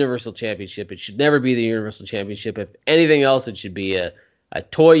not the Universal Championship. It should never be the Universal Championship. If anything else, it should be a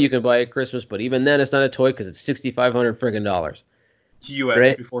toy you can buy at Christmas. But even then, it's not a toy because it's $6,500 friggin' dollars. US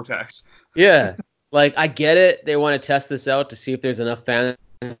right? Before tax. Yeah, like I get it. They want to test this out to see if there's enough fans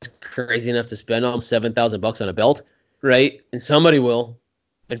crazy enough to spend almost $7,000 on a belt, right? And somebody will.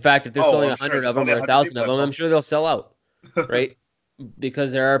 In fact, if they're selling 100 of them or 1,000 of them, I'm sure they'll sell out, right?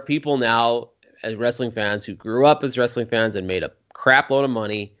 Because there are people now as wrestling fans who grew up as wrestling fans and made a crap load of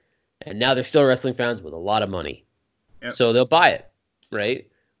money, and now they're still wrestling fans with a lot of money. Yep. So they'll buy it, right?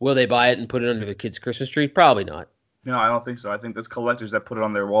 Will they buy it and put it under the kids' Christmas tree? Probably not. No, I don't think so. I think that's collectors that put it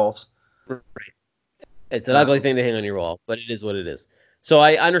on their walls. Right. It's an ugly thing to hang on your wall, but it is what it is. So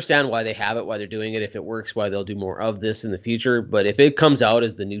I understand why they have it, why they're doing it. If it works, why they'll do more of this in the future. But if it comes out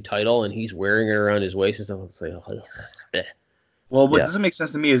as the new title and he's wearing it around his waist and stuff, it's like, well, what doesn't make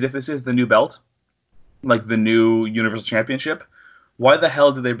sense to me is if this is the new belt, like the new Universal Championship, why the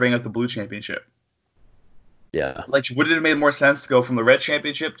hell did they bring up the Blue Championship? Yeah. Like, would it have made more sense to go from the Red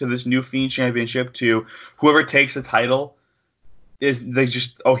Championship to this new Fiend Championship to whoever takes the title is they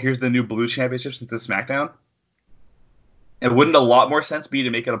just, here's the new Blue Championship since it's SmackDown? And wouldn't a lot more sense be to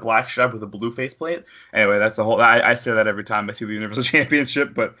make it a black strap with a blue faceplate? Anyway, that's the whole. I say that every time I see the Universal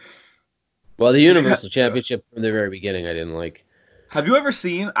Championship, but well, the Universal Championship from the very beginning, I didn't like. Have you ever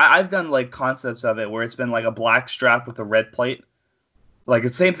seen? I've done like concepts of it where it's been like a black strap with a red plate, like the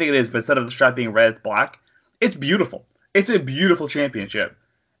same thing it is, but instead of the strap being red, it's black. It's beautiful. It's a beautiful championship,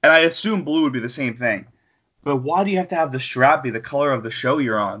 and I assume blue would be the same thing. But why do you have to have the strap be the color of the show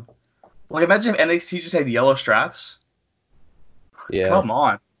you're on? Like, imagine if NXT just had yellow straps. Yeah. Come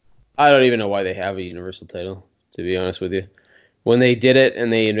on. I don't even know why they have a Universal title, to be honest with you. When they did it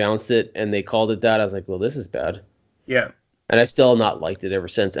and they announced it and they called it that, I was like, well, this is bad. Yeah. And I still not liked it ever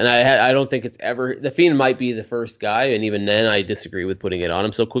since. And I don't think it's ever... The Fiend might be the first guy, and even then I disagree with putting it on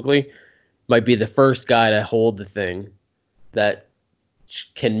him so quickly. Might be the first guy to hold the thing that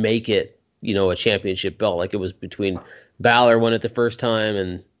can make it, a championship belt. Like it was between Balor won it the first time,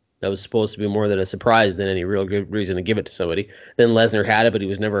 and that was supposed to be more than a surprise than any real good reason to give it to somebody. Then Lesnar had it, but he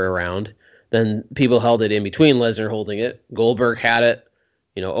was never around. Then people held it in between Lesnar holding it. Goldberg had it.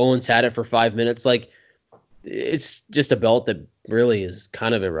 Owens had it for 5 minutes. Like, it's just a belt that really is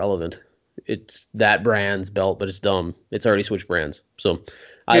kind of irrelevant. It's that brand's belt, but it's dumb. It's already switched brands. So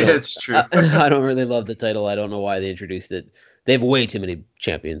it's true. I don't really love the title. I don't know why they introduced it. They have way too many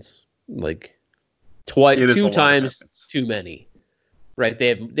champions. Like, two times too many. Right,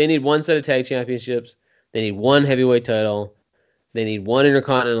 they need one set of tag championships. They need one heavyweight title. They need one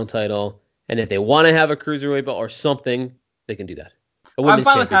intercontinental title. And if they want to have a cruiserweight belt or something, they can do that. I'm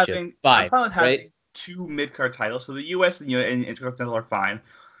fine with having two mid-card titles. So the U.S. and intercontinental are fine.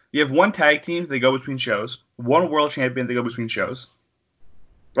 You have one tag team, they go between shows. One world champion, they go between shows.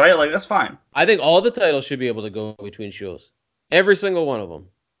 Right? Like, that's fine. I think all the titles should be able to go between shows. Every single one of them.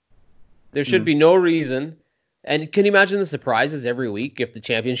 There should be no reason. And can you imagine the surprises every week if the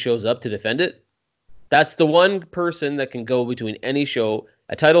champion shows up to defend it? That's the one person that can go between any show.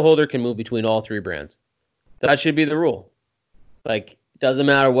 A title holder can move between all three brands. That should be the rule. Like, it doesn't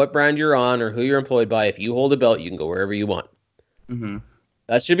matter what brand you're on or who you're employed by. If you hold a belt, you can go wherever you want. Mm-hmm.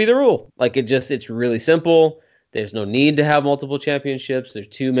 That should be the rule. Like, it's really simple. There's no need to have multiple championships. There's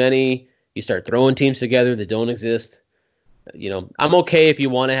too many. You start throwing teams together that don't exist. I'm okay if you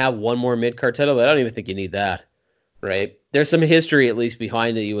want to have one more mid-card title, but I don't even think you need that, right? There's some history at least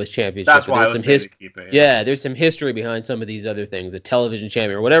behind the U.S. Championship. That's why I would say to keep it. Yeah, there's some history behind some of these other things, a television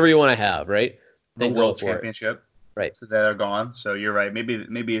champion or whatever you want to have, right? The World Championship. Right. So that are gone. So you're right.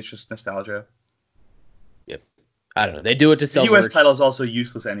 Maybe it's just nostalgia. Yeah. I don't know. They do it to sell the U.S. merch. title is also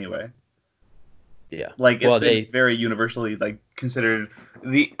useless anyway. Yeah. Like, it's been very universally considered.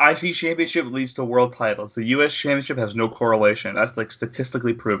 The IC Championship leads to world titles. The U.S. Championship has no correlation. That's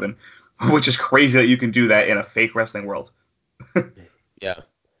statistically proven, which is crazy that you can do that in a fake wrestling world. Yeah.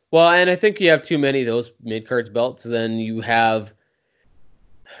 Well, and I think you have too many of those mid-cards belts, then you have...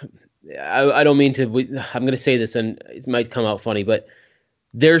 I don't mean to... I'm going to say this, and it might come out funny, but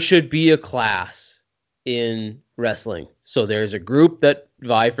there should be a class in wrestling. So there's a group that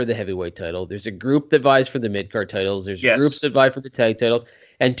vie for the heavyweight title. There's a group that vies for the mid-card titles. There's groups that vie for the tag titles.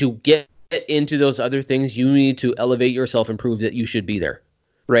 And to get into those other things, you need to elevate yourself and prove that you should be there.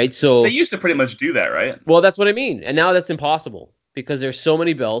 Right? So they used to pretty much do that, right? Well, that's what I mean. And now that's impossible because there's so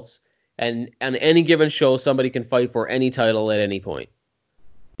many belts, and on any given show, somebody can fight for any title at any point.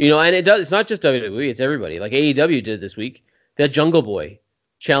 And it's not just WWE, it's everybody. Like AEW did this week. That Jungle Boy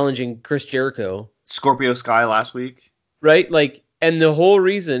challenging Chris Jericho. Scorpio Sky last week. Right? Like, and the whole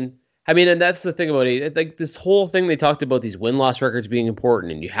reason, and that's the thing about it. Like, this whole thing they talked about these win-loss records being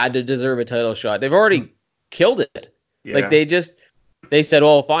important and you had to deserve a title shot. They've already killed it. Yeah. Like, they said,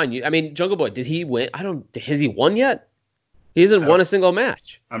 oh, fine. Jungle Boy, did he win? Has he won yet? He hasn't won a single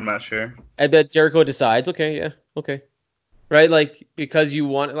match. I'm not sure. I bet Jericho decides, okay. Right? Like, because you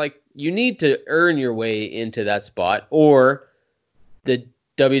need to earn your way into that spot, or the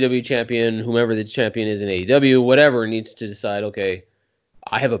WWE champion, whomever the champion is in AEW, whatever, needs to decide, okay,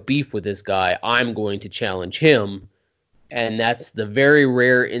 I have a beef with this guy. I'm going to challenge him. And that's the very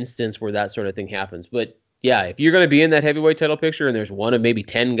rare instance where that sort of thing happens. But yeah, if you're going to be in that heavyweight title picture and there's one of maybe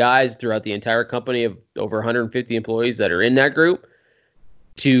 10 guys throughout the entire company of over 150 employees that are in that group,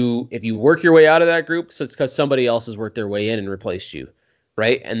 if you work your way out of that group, so it's because somebody else has worked their way in and replaced you,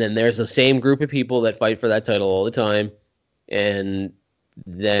 right? And then there's the same group of people that fight for that title all the time, and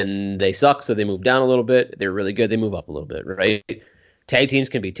then they suck, so they move down a little bit. They're really good, they move up a little bit, right? Tag teams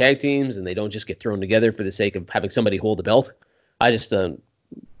can be tag teams, and they don't just get thrown together for the sake of having somebody hold the belt. It's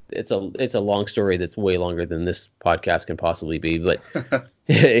a long story that's way longer than this podcast can possibly be, but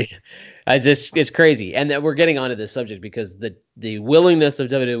it's crazy. And that we're getting onto this subject because the willingness of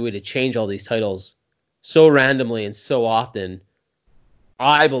WWE to change all these titles so randomly and so often,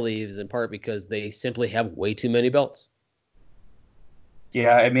 I believe, is in part because they simply have way too many belts.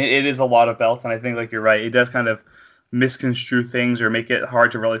 Yeah, it is a lot of belts, and I think, like, you're right, it does kind of misconstrue things or make it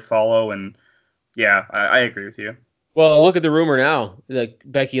hard to really follow, and yeah, I agree with you. Well, look at the rumor now. Like,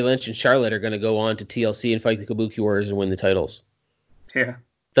 Becky Lynch and Charlotte are going to go on to TLC and fight the Kabuki Warriors and win the titles. Yeah.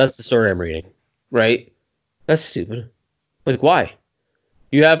 That's the story I'm reading, right? That's stupid. Like, why?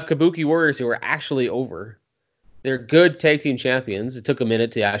 You have Kabuki Warriors who are actually over. They're good tag team champions. It took a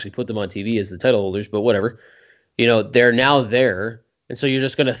minute to actually put them on TV as the title holders, but whatever. They're now there. And so you're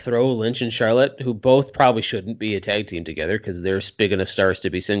just going to throw Lynch and Charlotte, who both probably shouldn't be a tag team together because they're big enough stars to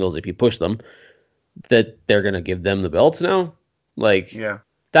be singles if you push them, that they're going to give them the belts now? Like, yeah,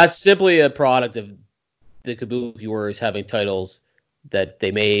 that's simply a product of the Kabuki Warriors having titles that they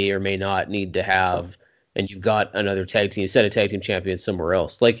may or may not need to have, and you've got another set of tag team champions somewhere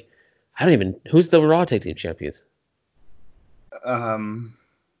else. Like, who's the Raw tag team champions?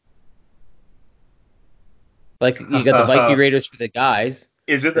 Like, you got the Viking Raiders for the guys.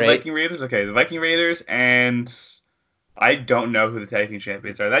 Is it the Viking Raiders? Okay, the Viking Raiders, and I don't know who the tag team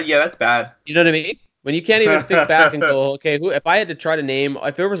champions are. That's bad. You know what I mean? When you can't even think back and go, okay, if I had to try to name,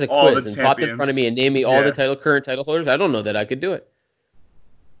 if there was a quiz and popped in front of me and named me all the current title holders, I don't know that I could do it.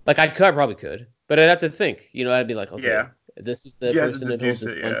 Like, I probably could, but I'd have to think. I'd be like, okay, this is the person that holds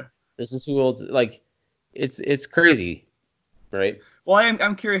this one. This is who holds. Like, it's crazy, right? Well,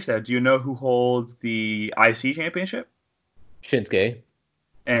 I'm curious now. Do you know who holds the IC championship? Shinsuke.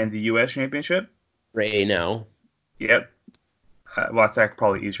 And the US championship? Ray now. Yep. Well, that's like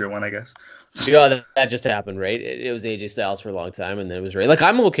probably easier one, I guess. Yeah, that just happened, right? It was AJ Styles for a long time, and then it was Rey. Like,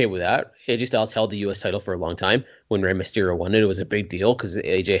 I'm okay with that. AJ Styles held the U.S. title for a long time. When Rey Mysterio won it, it was a big deal because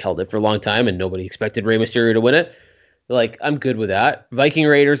AJ held it for a long time, and nobody expected Rey Mysterio to win it. Like, I'm good with that. Viking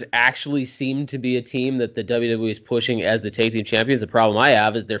Raiders actually seem to be a team that the WWE is pushing as the tag team champions. The problem I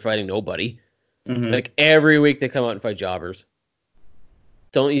have is they're fighting nobody. Mm-hmm. Like, every week they come out and fight jobbers.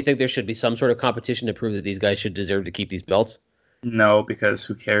 Don't you think there should be some sort of competition to prove that these guys should deserve to keep these belts? No, because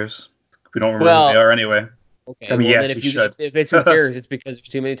who cares? We don't remember who they are anyway. Okay, I mean, well, yes, then you should. if it's who cares, it's because there's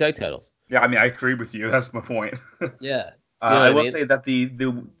too many tag titles. Yeah, I mean, I agree with you. That's my point. Yeah. I will say that the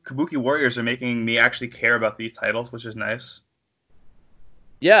Kabuki Warriors are making me actually care about these titles, which is nice.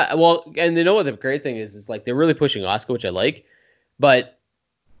 Yeah, well, and you know what the great thing is like they're really pushing Asuka, which I like. But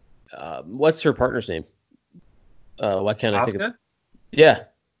what's her partner's name? Why can't I think of? Yeah,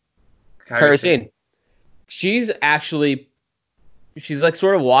 Kairi Sane. She's like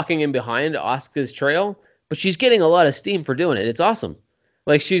sort of walking in behind Asuka's trail, but she's getting a lot of steam for doing it. It's awesome.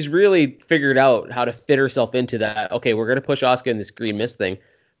 Like, she's really figured out how to fit herself into that. Okay, we're going to push Asuka in this green mist thing.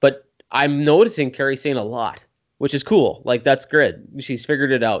 But I'm noticing Kairi Sane a lot, which is cool. Like, that's good. She's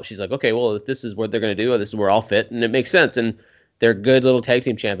figured it out. She's like, okay, well, if this is what they're going to do, this is where I'll fit. And it makes sense. And they're good little tag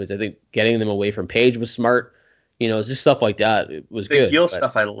team champions. I think getting them away from Paige was smart. You know, it's just stuff like that. It was good. The heel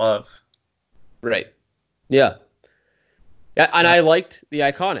stuff I love. Right. Yeah. Yeah, and I liked the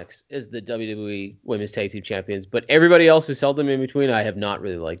Iconics as the WWE Women's Tag Team Champions, but everybody else who's held them in between, I have not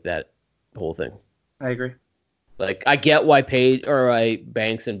really liked that whole thing. I agree. Like, I get why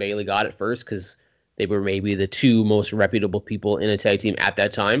Banks and Bayley got it first, because they were maybe the two most reputable people in a tag team at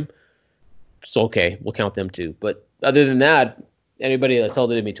that time. So, okay, we'll count them too. But other than that, anybody that's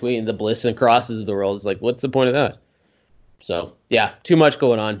held it in between, the Bliss and Crosses of the world, is like, what's the point of that? So, yeah, too much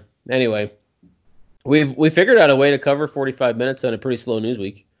going on. Anyway. We figured out a way to cover 45 minutes on a pretty slow news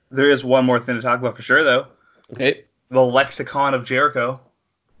week. There is one more thing to talk about for sure, though. Okay. The lexicon of Jericho.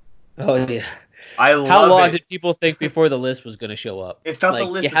 Oh, yeah. How long did people think before the list was going to show up? It felt like the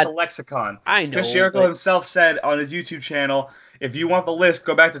list was the lexicon. I know. Chris Jericho himself said on his YouTube channel, if you want the list,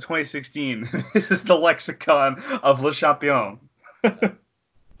 go back to 2016. This is the lexicon of Le Champion.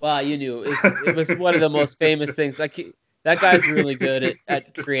 Well, you knew. It was one of the most famous things. That guy's really good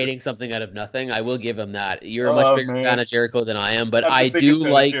at creating something out of nothing. I will give him that. You're a much bigger fan of Jericho than I am, but I do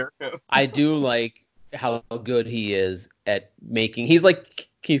like how good he is at making. He's like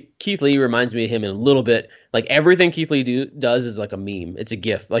Keith Lee reminds me of him in a little bit. Like, everything Keith Lee does is like a meme. It's a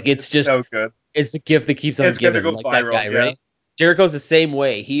GIF. Like, it's just so good. It's the gift that keeps on giving. Like viral, that guy, yeah. Right? Jericho's the same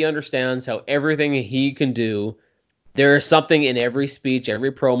way. He understands how everything he can do. There is something in every speech,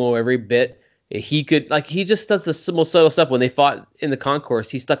 every promo, every bit. He just does the most subtle stuff. When they fought in the concourse,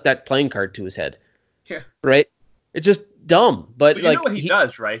 he stuck that playing card to his head. Yeah. Right? It's just dumb. But you know what he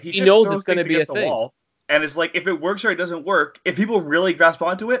does, right? He knows it's going to be a thing. Wall, and it's like, if it works or it doesn't work, if people really grasp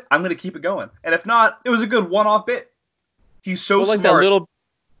onto it, I'm going to keep it going. And if not, it was a good one-off bit. He's so smart. Like that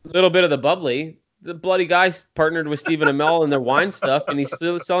little bit of the bubbly. The bloody guy's partnered with Stephen Amell and their wine stuff, and he's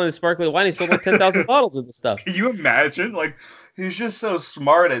still selling the sparkly wine. He sold like 10,000 bottles of the stuff. Can you imagine? Like, he's just so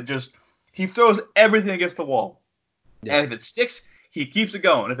smart at just... He throws everything against the wall. Yeah. And if it sticks, he keeps it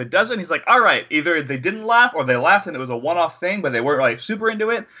going. If it doesn't, he's like, all right, either they didn't laugh or they laughed and it was a one-off thing, but they weren't like super into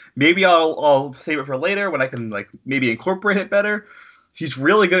it. Maybe I'll save it for later when I can like maybe incorporate it better. He's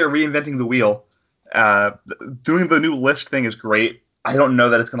really good at reinventing the wheel. Doing the new list thing is great. I don't know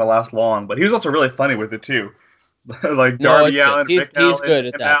that it's going to last long, but he was also really funny with it too. Like Darby Allin, Rick Allen, good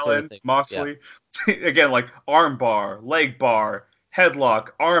at Tim that Allen, sort of thing. Moxley. Yeah. Again, like arm bar, leg bar,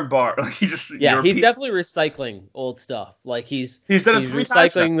 headlock, arm bar. Like he's definitely recycling old stuff. Like he's done it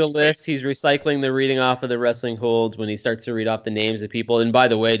recycling the list. He's recycling the reading off of the wrestling holds when he starts to read off the names of people. And by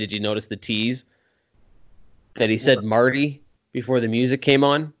the way, did you notice the tease that he said Marty before the music came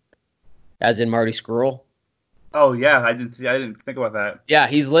on, as in Marty Scurll? Oh yeah, I didn't think about that. Yeah,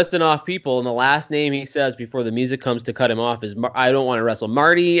 he's listing off people, and the last name he says before the music comes to cut him off is I don't want to wrestle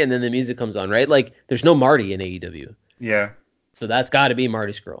Marty, and then the music comes on, right? Like there's no Marty in AEW. Yeah. So that's got to be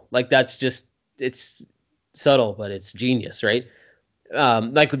Marty Scurll. Like that's just, it's subtle, but it's genius, right?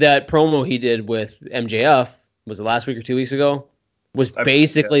 Like that promo he did with MJF, was it last week or 2 weeks ago? Was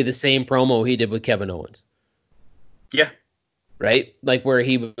basically the same promo he did with Kevin Owens. Yeah. Right? Like where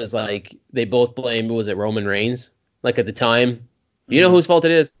he was like, they both blamed, was it Roman Reigns? Like at the time, you know whose fault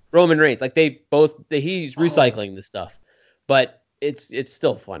it is? Roman Reigns. Like he's recycling this stuff, but it's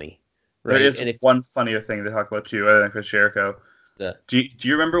still funny. Right? There is one funnier thing to talk about too, other than Chris Jericho. Yeah. Do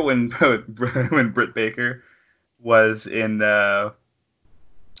you remember when Britt Baker was in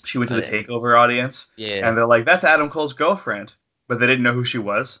she went to the Takeover audience? Yeah. And they're like, that's Adam Cole's girlfriend. but they didn't know who she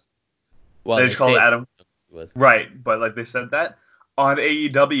was. Well, they just called Adam. Was. Right, but like they said that on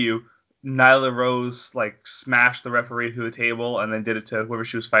AEW, Nyla Rose like smashed the referee through the table and then did it to whoever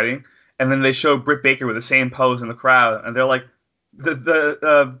she was fighting, and then they showed Britt Baker with the same pose in the crowd, and they're like,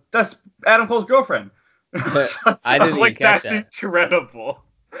 that's Adam Cole's girlfriend." I was like, that's incredible.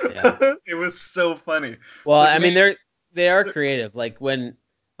 Yeah. It was so funny. Well, I mean, they are creative. Like when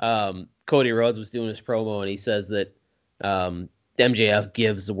Cody Rhodes was doing his promo and he says that MJF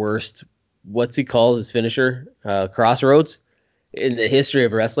gives the worst, what's he called his finisher? Crossroads in the history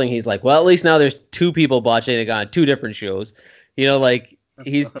of wrestling. He's like, well, at least now there's two people botching it on two different shows. You know, like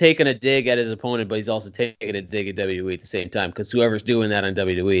he's taking a dig at his opponent, but he's also taking a dig at WWE at the same time, because whoever's doing that on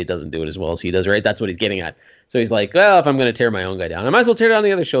WWE, it doesn't do it as well as he does, right? That's what he's getting at. So he's like, well, if I'm going to tear my own guy down, I might as well tear down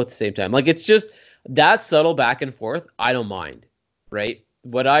the other show at the same time. Like, it's just that subtle back and forth. I don't mind, right?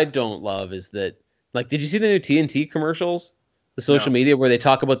 What I don't love is that, like, did you see the new TNT commercials? The social media where they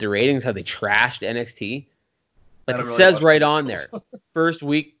talk about the ratings, how they trashed NXT? Like, it says right on there, first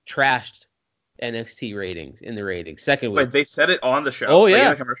week trashed NXT ratings in the ratings. Second week. Wait, they said it on the show? Oh, yeah. In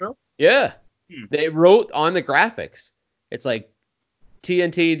the commercial? Yeah. They wrote on the graphics. It's like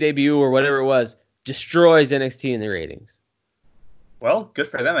TNT debut or whatever it was destroys NXT in the ratings. Well, good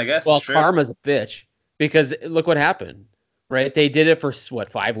for them, I guess. Well, karma's a bitch, because look what happened, right? They did it for,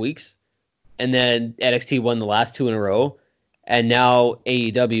 5 weeks? And then NXT won the last 2 in a row. And now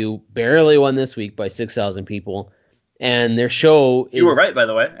AEW barely won this week by 6,000 people. And their show is... You were right, by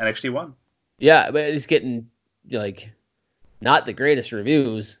the way. NXT won. Yeah, but it's getting, like, not the greatest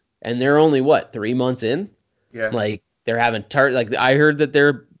reviews. And they're only, 3 months in? Yeah. Like, they're having... like, I heard that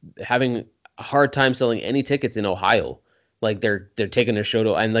they're having a hard time selling any tickets in Ohio. Like, they're taking their show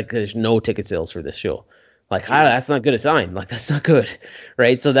to... And, like, there's no ticket sales for this show. Like, that's not good a sign. Like, that's not good,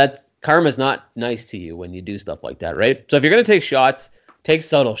 right? So that's... Karma's not nice to you when you do stuff like that, right? So if you're going to take shots, take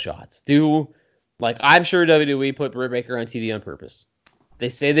subtle shots. Like, I'm sure WWE put Britt Baker on TV on purpose. They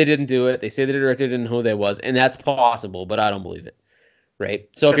say they didn't do it. They say the director didn't know who they was, and that's possible, but I don't believe it, right?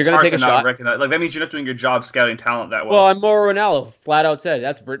 So if you're going to take a shot... Like, that means you're not doing your job scouting talent that well. Well, I'm Mauro Ranallo flat out said,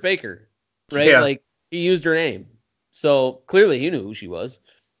 that's Britt Baker, right? Yeah. Like, he used her name. So clearly he knew who she was.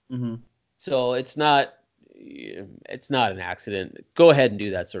 Mm-hmm. So it's not an accident. Go ahead and do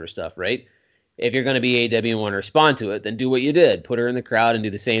that sort of stuff, right? If you're going to be AEW and want to respond to it, then do what you did. Put her in the crowd and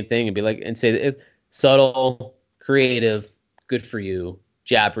do the same thing and be like, and say that subtle, creative, good for you,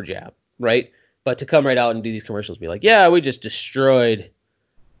 jab for jab, right? But to come right out and do these commercials, be like, yeah, we just destroyed.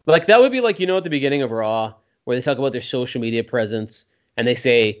 Like, that would be like, at the beginning of Raw, where they talk about their social media presence and they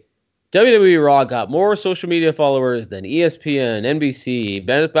say, WWE Raw got more social media followers than ESPN, NBC,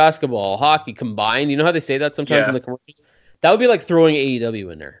 basketball, hockey combined. You know how they say that sometimes in the commercials? That would be like throwing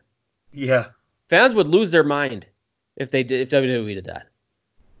AEW in there. Yeah. Fans would lose their mind if WWE did that.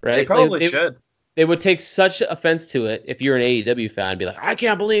 Right? They probably should. They would take such offense to it if you're an AEW fan and be like, I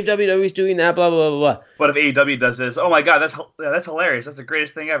can't believe WWE's doing that, blah, blah, blah, blah. But if AEW does this, oh my God, that's hilarious. That's the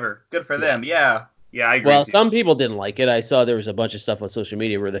greatest thing ever. Good for them. Yeah. Yeah, I agree. Well, some people didn't like it. I saw there was a bunch of stuff on social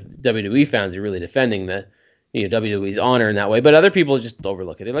media where the WWE fans are really defending the WWE's honor in that way, but other people just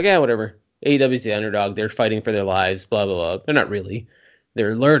overlook it. They're like, yeah, whatever. AEW's the underdog. They're fighting for their lives, blah, blah, blah. They're not really.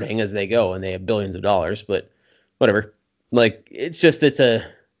 They're learning as they go, and they have billions of dollars, but whatever. Like, it's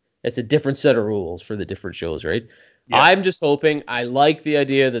a different set of rules for the different shows, right? Yeah. I'm just hoping. I like the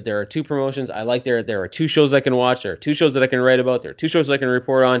idea that there are 2 promotions. I like there are 2 shows I can watch. There are 2 shows that I can write about. There are 2 shows I can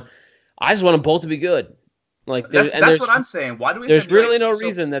report on. I just want them both to be good. Like, that's what I'm saying. Why do we? There's really no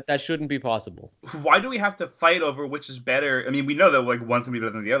reason that shouldn't be possible. Why do we have to fight over which is better? I mean, we know that like one's gonna be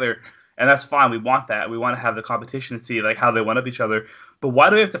better than the other, and that's fine. We want that. We want to have the competition and see like how they one up each other. But why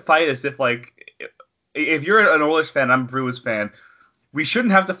do we have to fight as if like if you're an Oilers fan, I'm a Bruins fan. We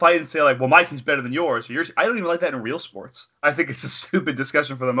shouldn't have to fight and say like, well, my team's better than yours. I don't even like that in real sports. I think it's a stupid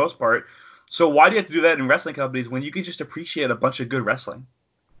discussion for the most part. So why do you have to do that in wrestling companies when you can just appreciate a bunch of good wrestling?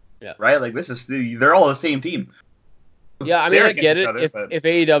 Yeah. Right? Like, they're all the same team. Yeah, I mean, I get it. If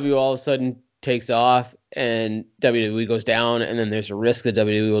AEW all of a sudden takes off and WWE goes down and then there's a risk that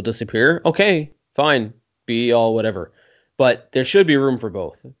WWE will disappear, okay, fine, be all whatever. But there should be room for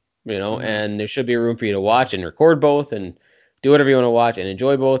both, and there should be room for you to watch and record both and do whatever you want to watch and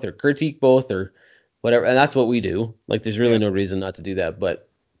enjoy both or critique both or whatever. And that's what we do. Like, there's really no reason not to do that. But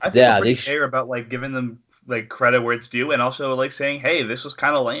I think we're pretty fair about, like, giving them like credit where it's due, and also like saying, "Hey, this was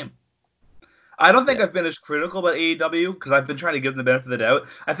kind of lame." I don't think I've been as critical about AEW because I've been trying to give them the benefit of the doubt.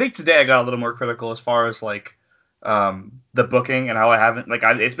 I think today I got a little more critical as far as like the booking and how I haven't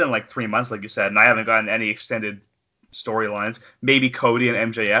it's been like 3 months, like you said, and I haven't gotten any extended storylines. Maybe Cody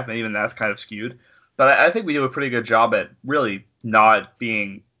and MJF, and even that's kind of skewed. But I think we do a pretty good job at really not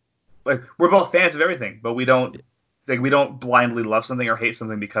being like we're both fans of everything, but we don't blindly love something or hate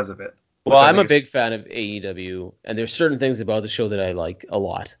something because of it. Well, I'm a big fan of AEW, and there's certain things about the show that I like a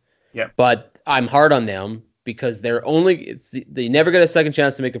lot. Yeah. But I'm hard on them because they never get a second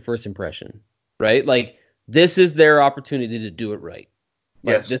chance to make a first impression, right? Like, this is their opportunity to do it right.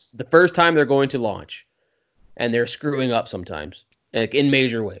 Like, yes. This is the first time they're going to launch, and they're screwing up sometimes, like in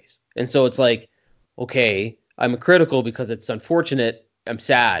major ways. And so it's like, okay, I'm critical because it's unfortunate. I'm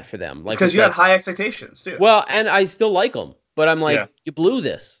sad for them. Like, because you had high expectations too. Well, and I still like them, but I'm like, You blew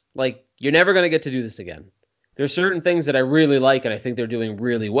this. Like, you're never going to get to do this again. There's certain things that I really like, and I think they're doing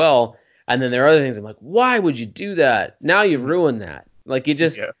really well. And then there are other things I'm like, why would you do that? Now you've ruined that. Like, you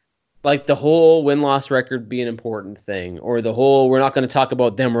just, like the whole win-loss record be an important thing, or the whole, we're not going to talk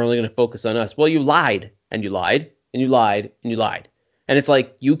about them, we're only going to focus on us. Well, you lied, and you lied, and you lied, and you lied. And it's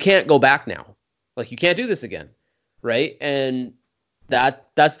like, you can't go back now. Like, you can't do this again, right? And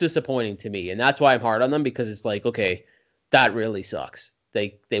that's disappointing to me. And that's why I'm hard on them, because it's like, okay, that really sucks.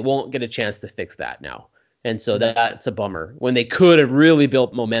 They won't get a chance to fix that now. And so that's a bummer, when they could have really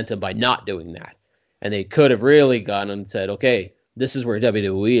built momentum by not doing that. And they could have really gone and said, okay, this is where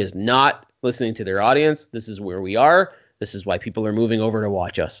WWE is not listening to their audience. This is where we are. This is why people are moving over to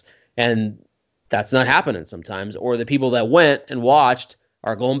watch us. And that's not happening sometimes. Or the people that went and watched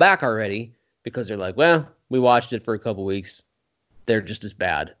are going back already because they're like, well, we watched it for a couple weeks. They're just as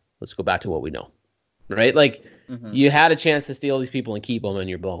bad. Let's go back to what we know. Right? Like, you had a chance to steal these people and keep them, and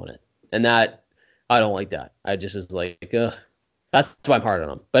you're blowing it. And that, I don't like that. I just is like, that's why I'm hard on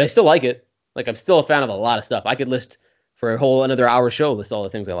them. But I still like it. Like, I'm still a fan of a lot of stuff. I could list for a whole another hour show, list all the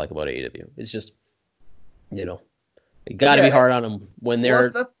things I like about AEW. It's just, you got to be hard on them when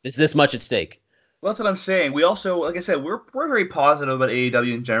there's this much at stake. Well, that's what I'm saying. We also, like I said, we're very positive about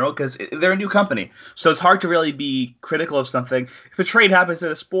AEW in general because they're a new company. So it's hard to really be critical of something. If a trade happens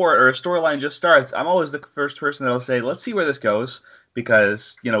in a sport or a storyline just starts, I'm always the first person that'll say, let's see where this goes,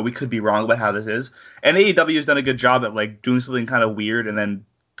 because, we could be wrong about how this is. And AEW has done a good job at, like, doing something kind of weird and then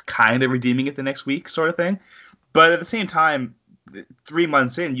kind of redeeming it the next week sort of thing. But at the same time, 3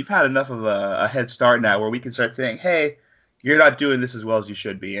 months in, you've had enough of a head start now where we can start saying, hey, you're not doing this as well as you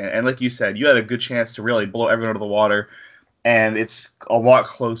should be. And like you said, you had a good chance to really blow everyone out of the water, and it's a lot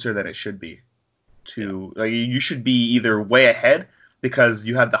closer than it should be. Like, you should be either way ahead because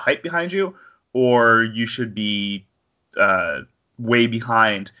you have the hype behind you, or you should be way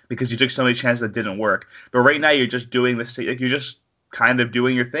behind because you took so many chances that didn't work. But right now, you're just doing this. Like, you're just kind of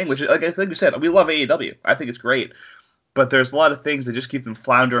doing your thing, which is, like you said, we love AEW. I think it's great. But there's a lot of things that just keep them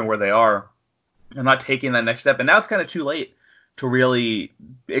floundering where they are. I'm not taking that next step. And now it's kind of too late to really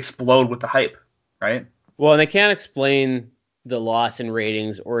explode with the hype, right? Well, and they can't explain the loss in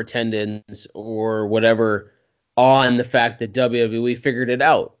ratings or attendance or whatever on the fact that WWE figured it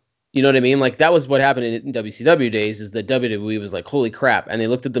out. You know what I mean? Like, that was what happened in WCW days, is that WWE was like, holy crap. And they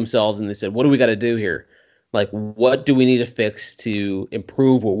looked at themselves and they said, what do we got to do here? Like, what do we need to fix to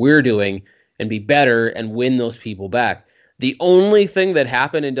improve what we're doing and be better and win those people back? The only thing that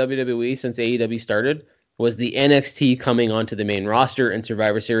happened in WWE since AEW started was the NXT coming onto the main roster and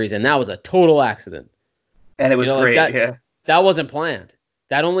Survivor Series, and that was a total accident. And it was great, That wasn't planned.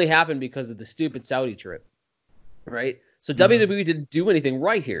 That only happened because of the stupid Saudi trip, right? So WWE didn't do anything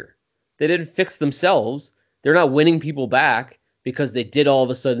right here. They didn't fix themselves. They're not winning people back because they did all of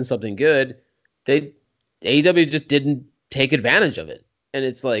a sudden something good. AEW just didn't take advantage of it. And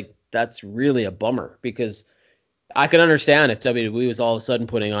it's like, that's really a bummer, because I can understand if WWE was all of a sudden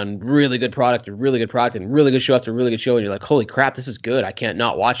putting on really good product and really good show after really good show, and you're like, holy crap, this is good. I can't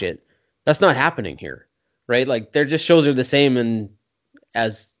not watch it. That's not happening here, right? Like, their just shows are the same and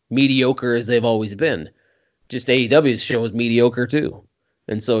as mediocre as they've always been. Just AEW's show is mediocre too.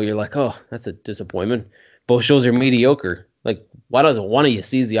 And so you're like, oh, that's a disappointment. Both shows are mediocre. Like, why doesn't one of you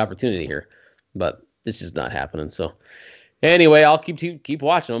seize the opportunity here? But this is not happening. So anyway, I'll keep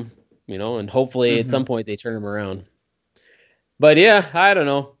watching them. And hopefully at some point they turn them around. But yeah, I don't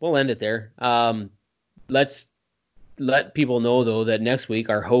know. We'll end it there. Let's let people know, though, that next week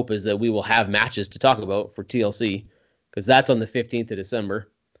our hope is that we will have matches to talk about for TLC, because that's on the 15th of December,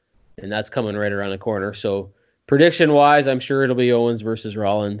 and that's coming right around the corner. So prediction-wise, I'm sure it'll be Owens versus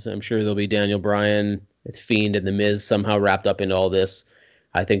Rollins. I'm sure there'll be Daniel Bryan with Fiend and The Miz somehow wrapped up into all this.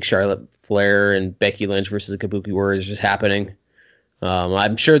 I think Charlotte Flair and Becky Lynch versus the Kabuki Warriors is just happening.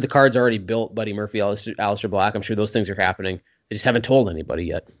 I'm sure the card's already built. Buddy Murphy, Aleister Black. I'm sure those things are happening. They just haven't told anybody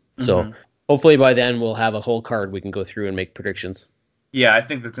yet. So hopefully by then we'll have a whole card we can go through and make predictions. Yeah, I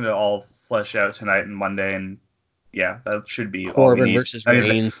think that's going to all flesh out tonight and Monday. And yeah, that should be Corbin versus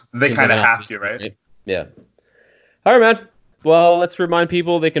Reigns. They kind of have to, right? Yeah. All right, man. Well, let's remind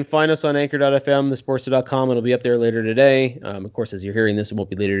people they can find us on anchor.fm, thesportster.com. It'll be up there later today. Of course, as you're hearing this, it won't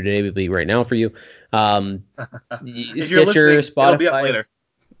be later today. It'll be right now for you. If you're listening, Spotify, it'll be up later.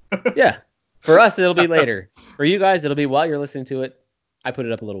 Yeah. For us, it'll be later. For you guys, it'll be while you're listening to it. I put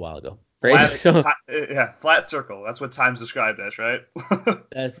it up a little while ago. Right? Flat circle. That's what time's described as, right?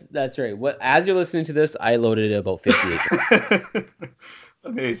 That's right. As you're listening to this, I loaded it about 58.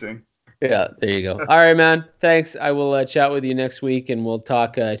 Amazing. Yeah, there you go. All right, man. Thanks. I will chat with you next week, and we'll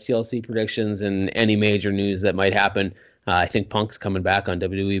talk TLC predictions and any major news that might happen. I think Punk's coming back on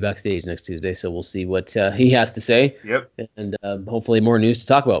WWE Backstage next Tuesday, so we'll see what he has to say. Yep. And hopefully more news to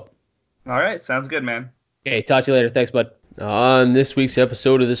talk about. All right. Sounds good, man. Okay, talk to you later. Thanks, bud. On this week's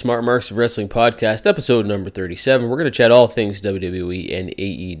episode of the Smart Marks of Wrestling podcast, episode number 37, we're going to chat all things WWE and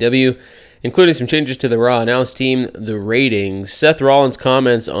AEW, including some changes to the Raw announce team, the ratings, Seth Rollins'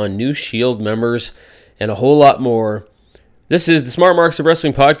 comments on new Shield members, and a whole lot more. This is the Smart Marks of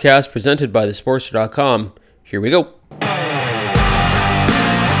Wrestling podcast presented by thesportster.com. Here we go.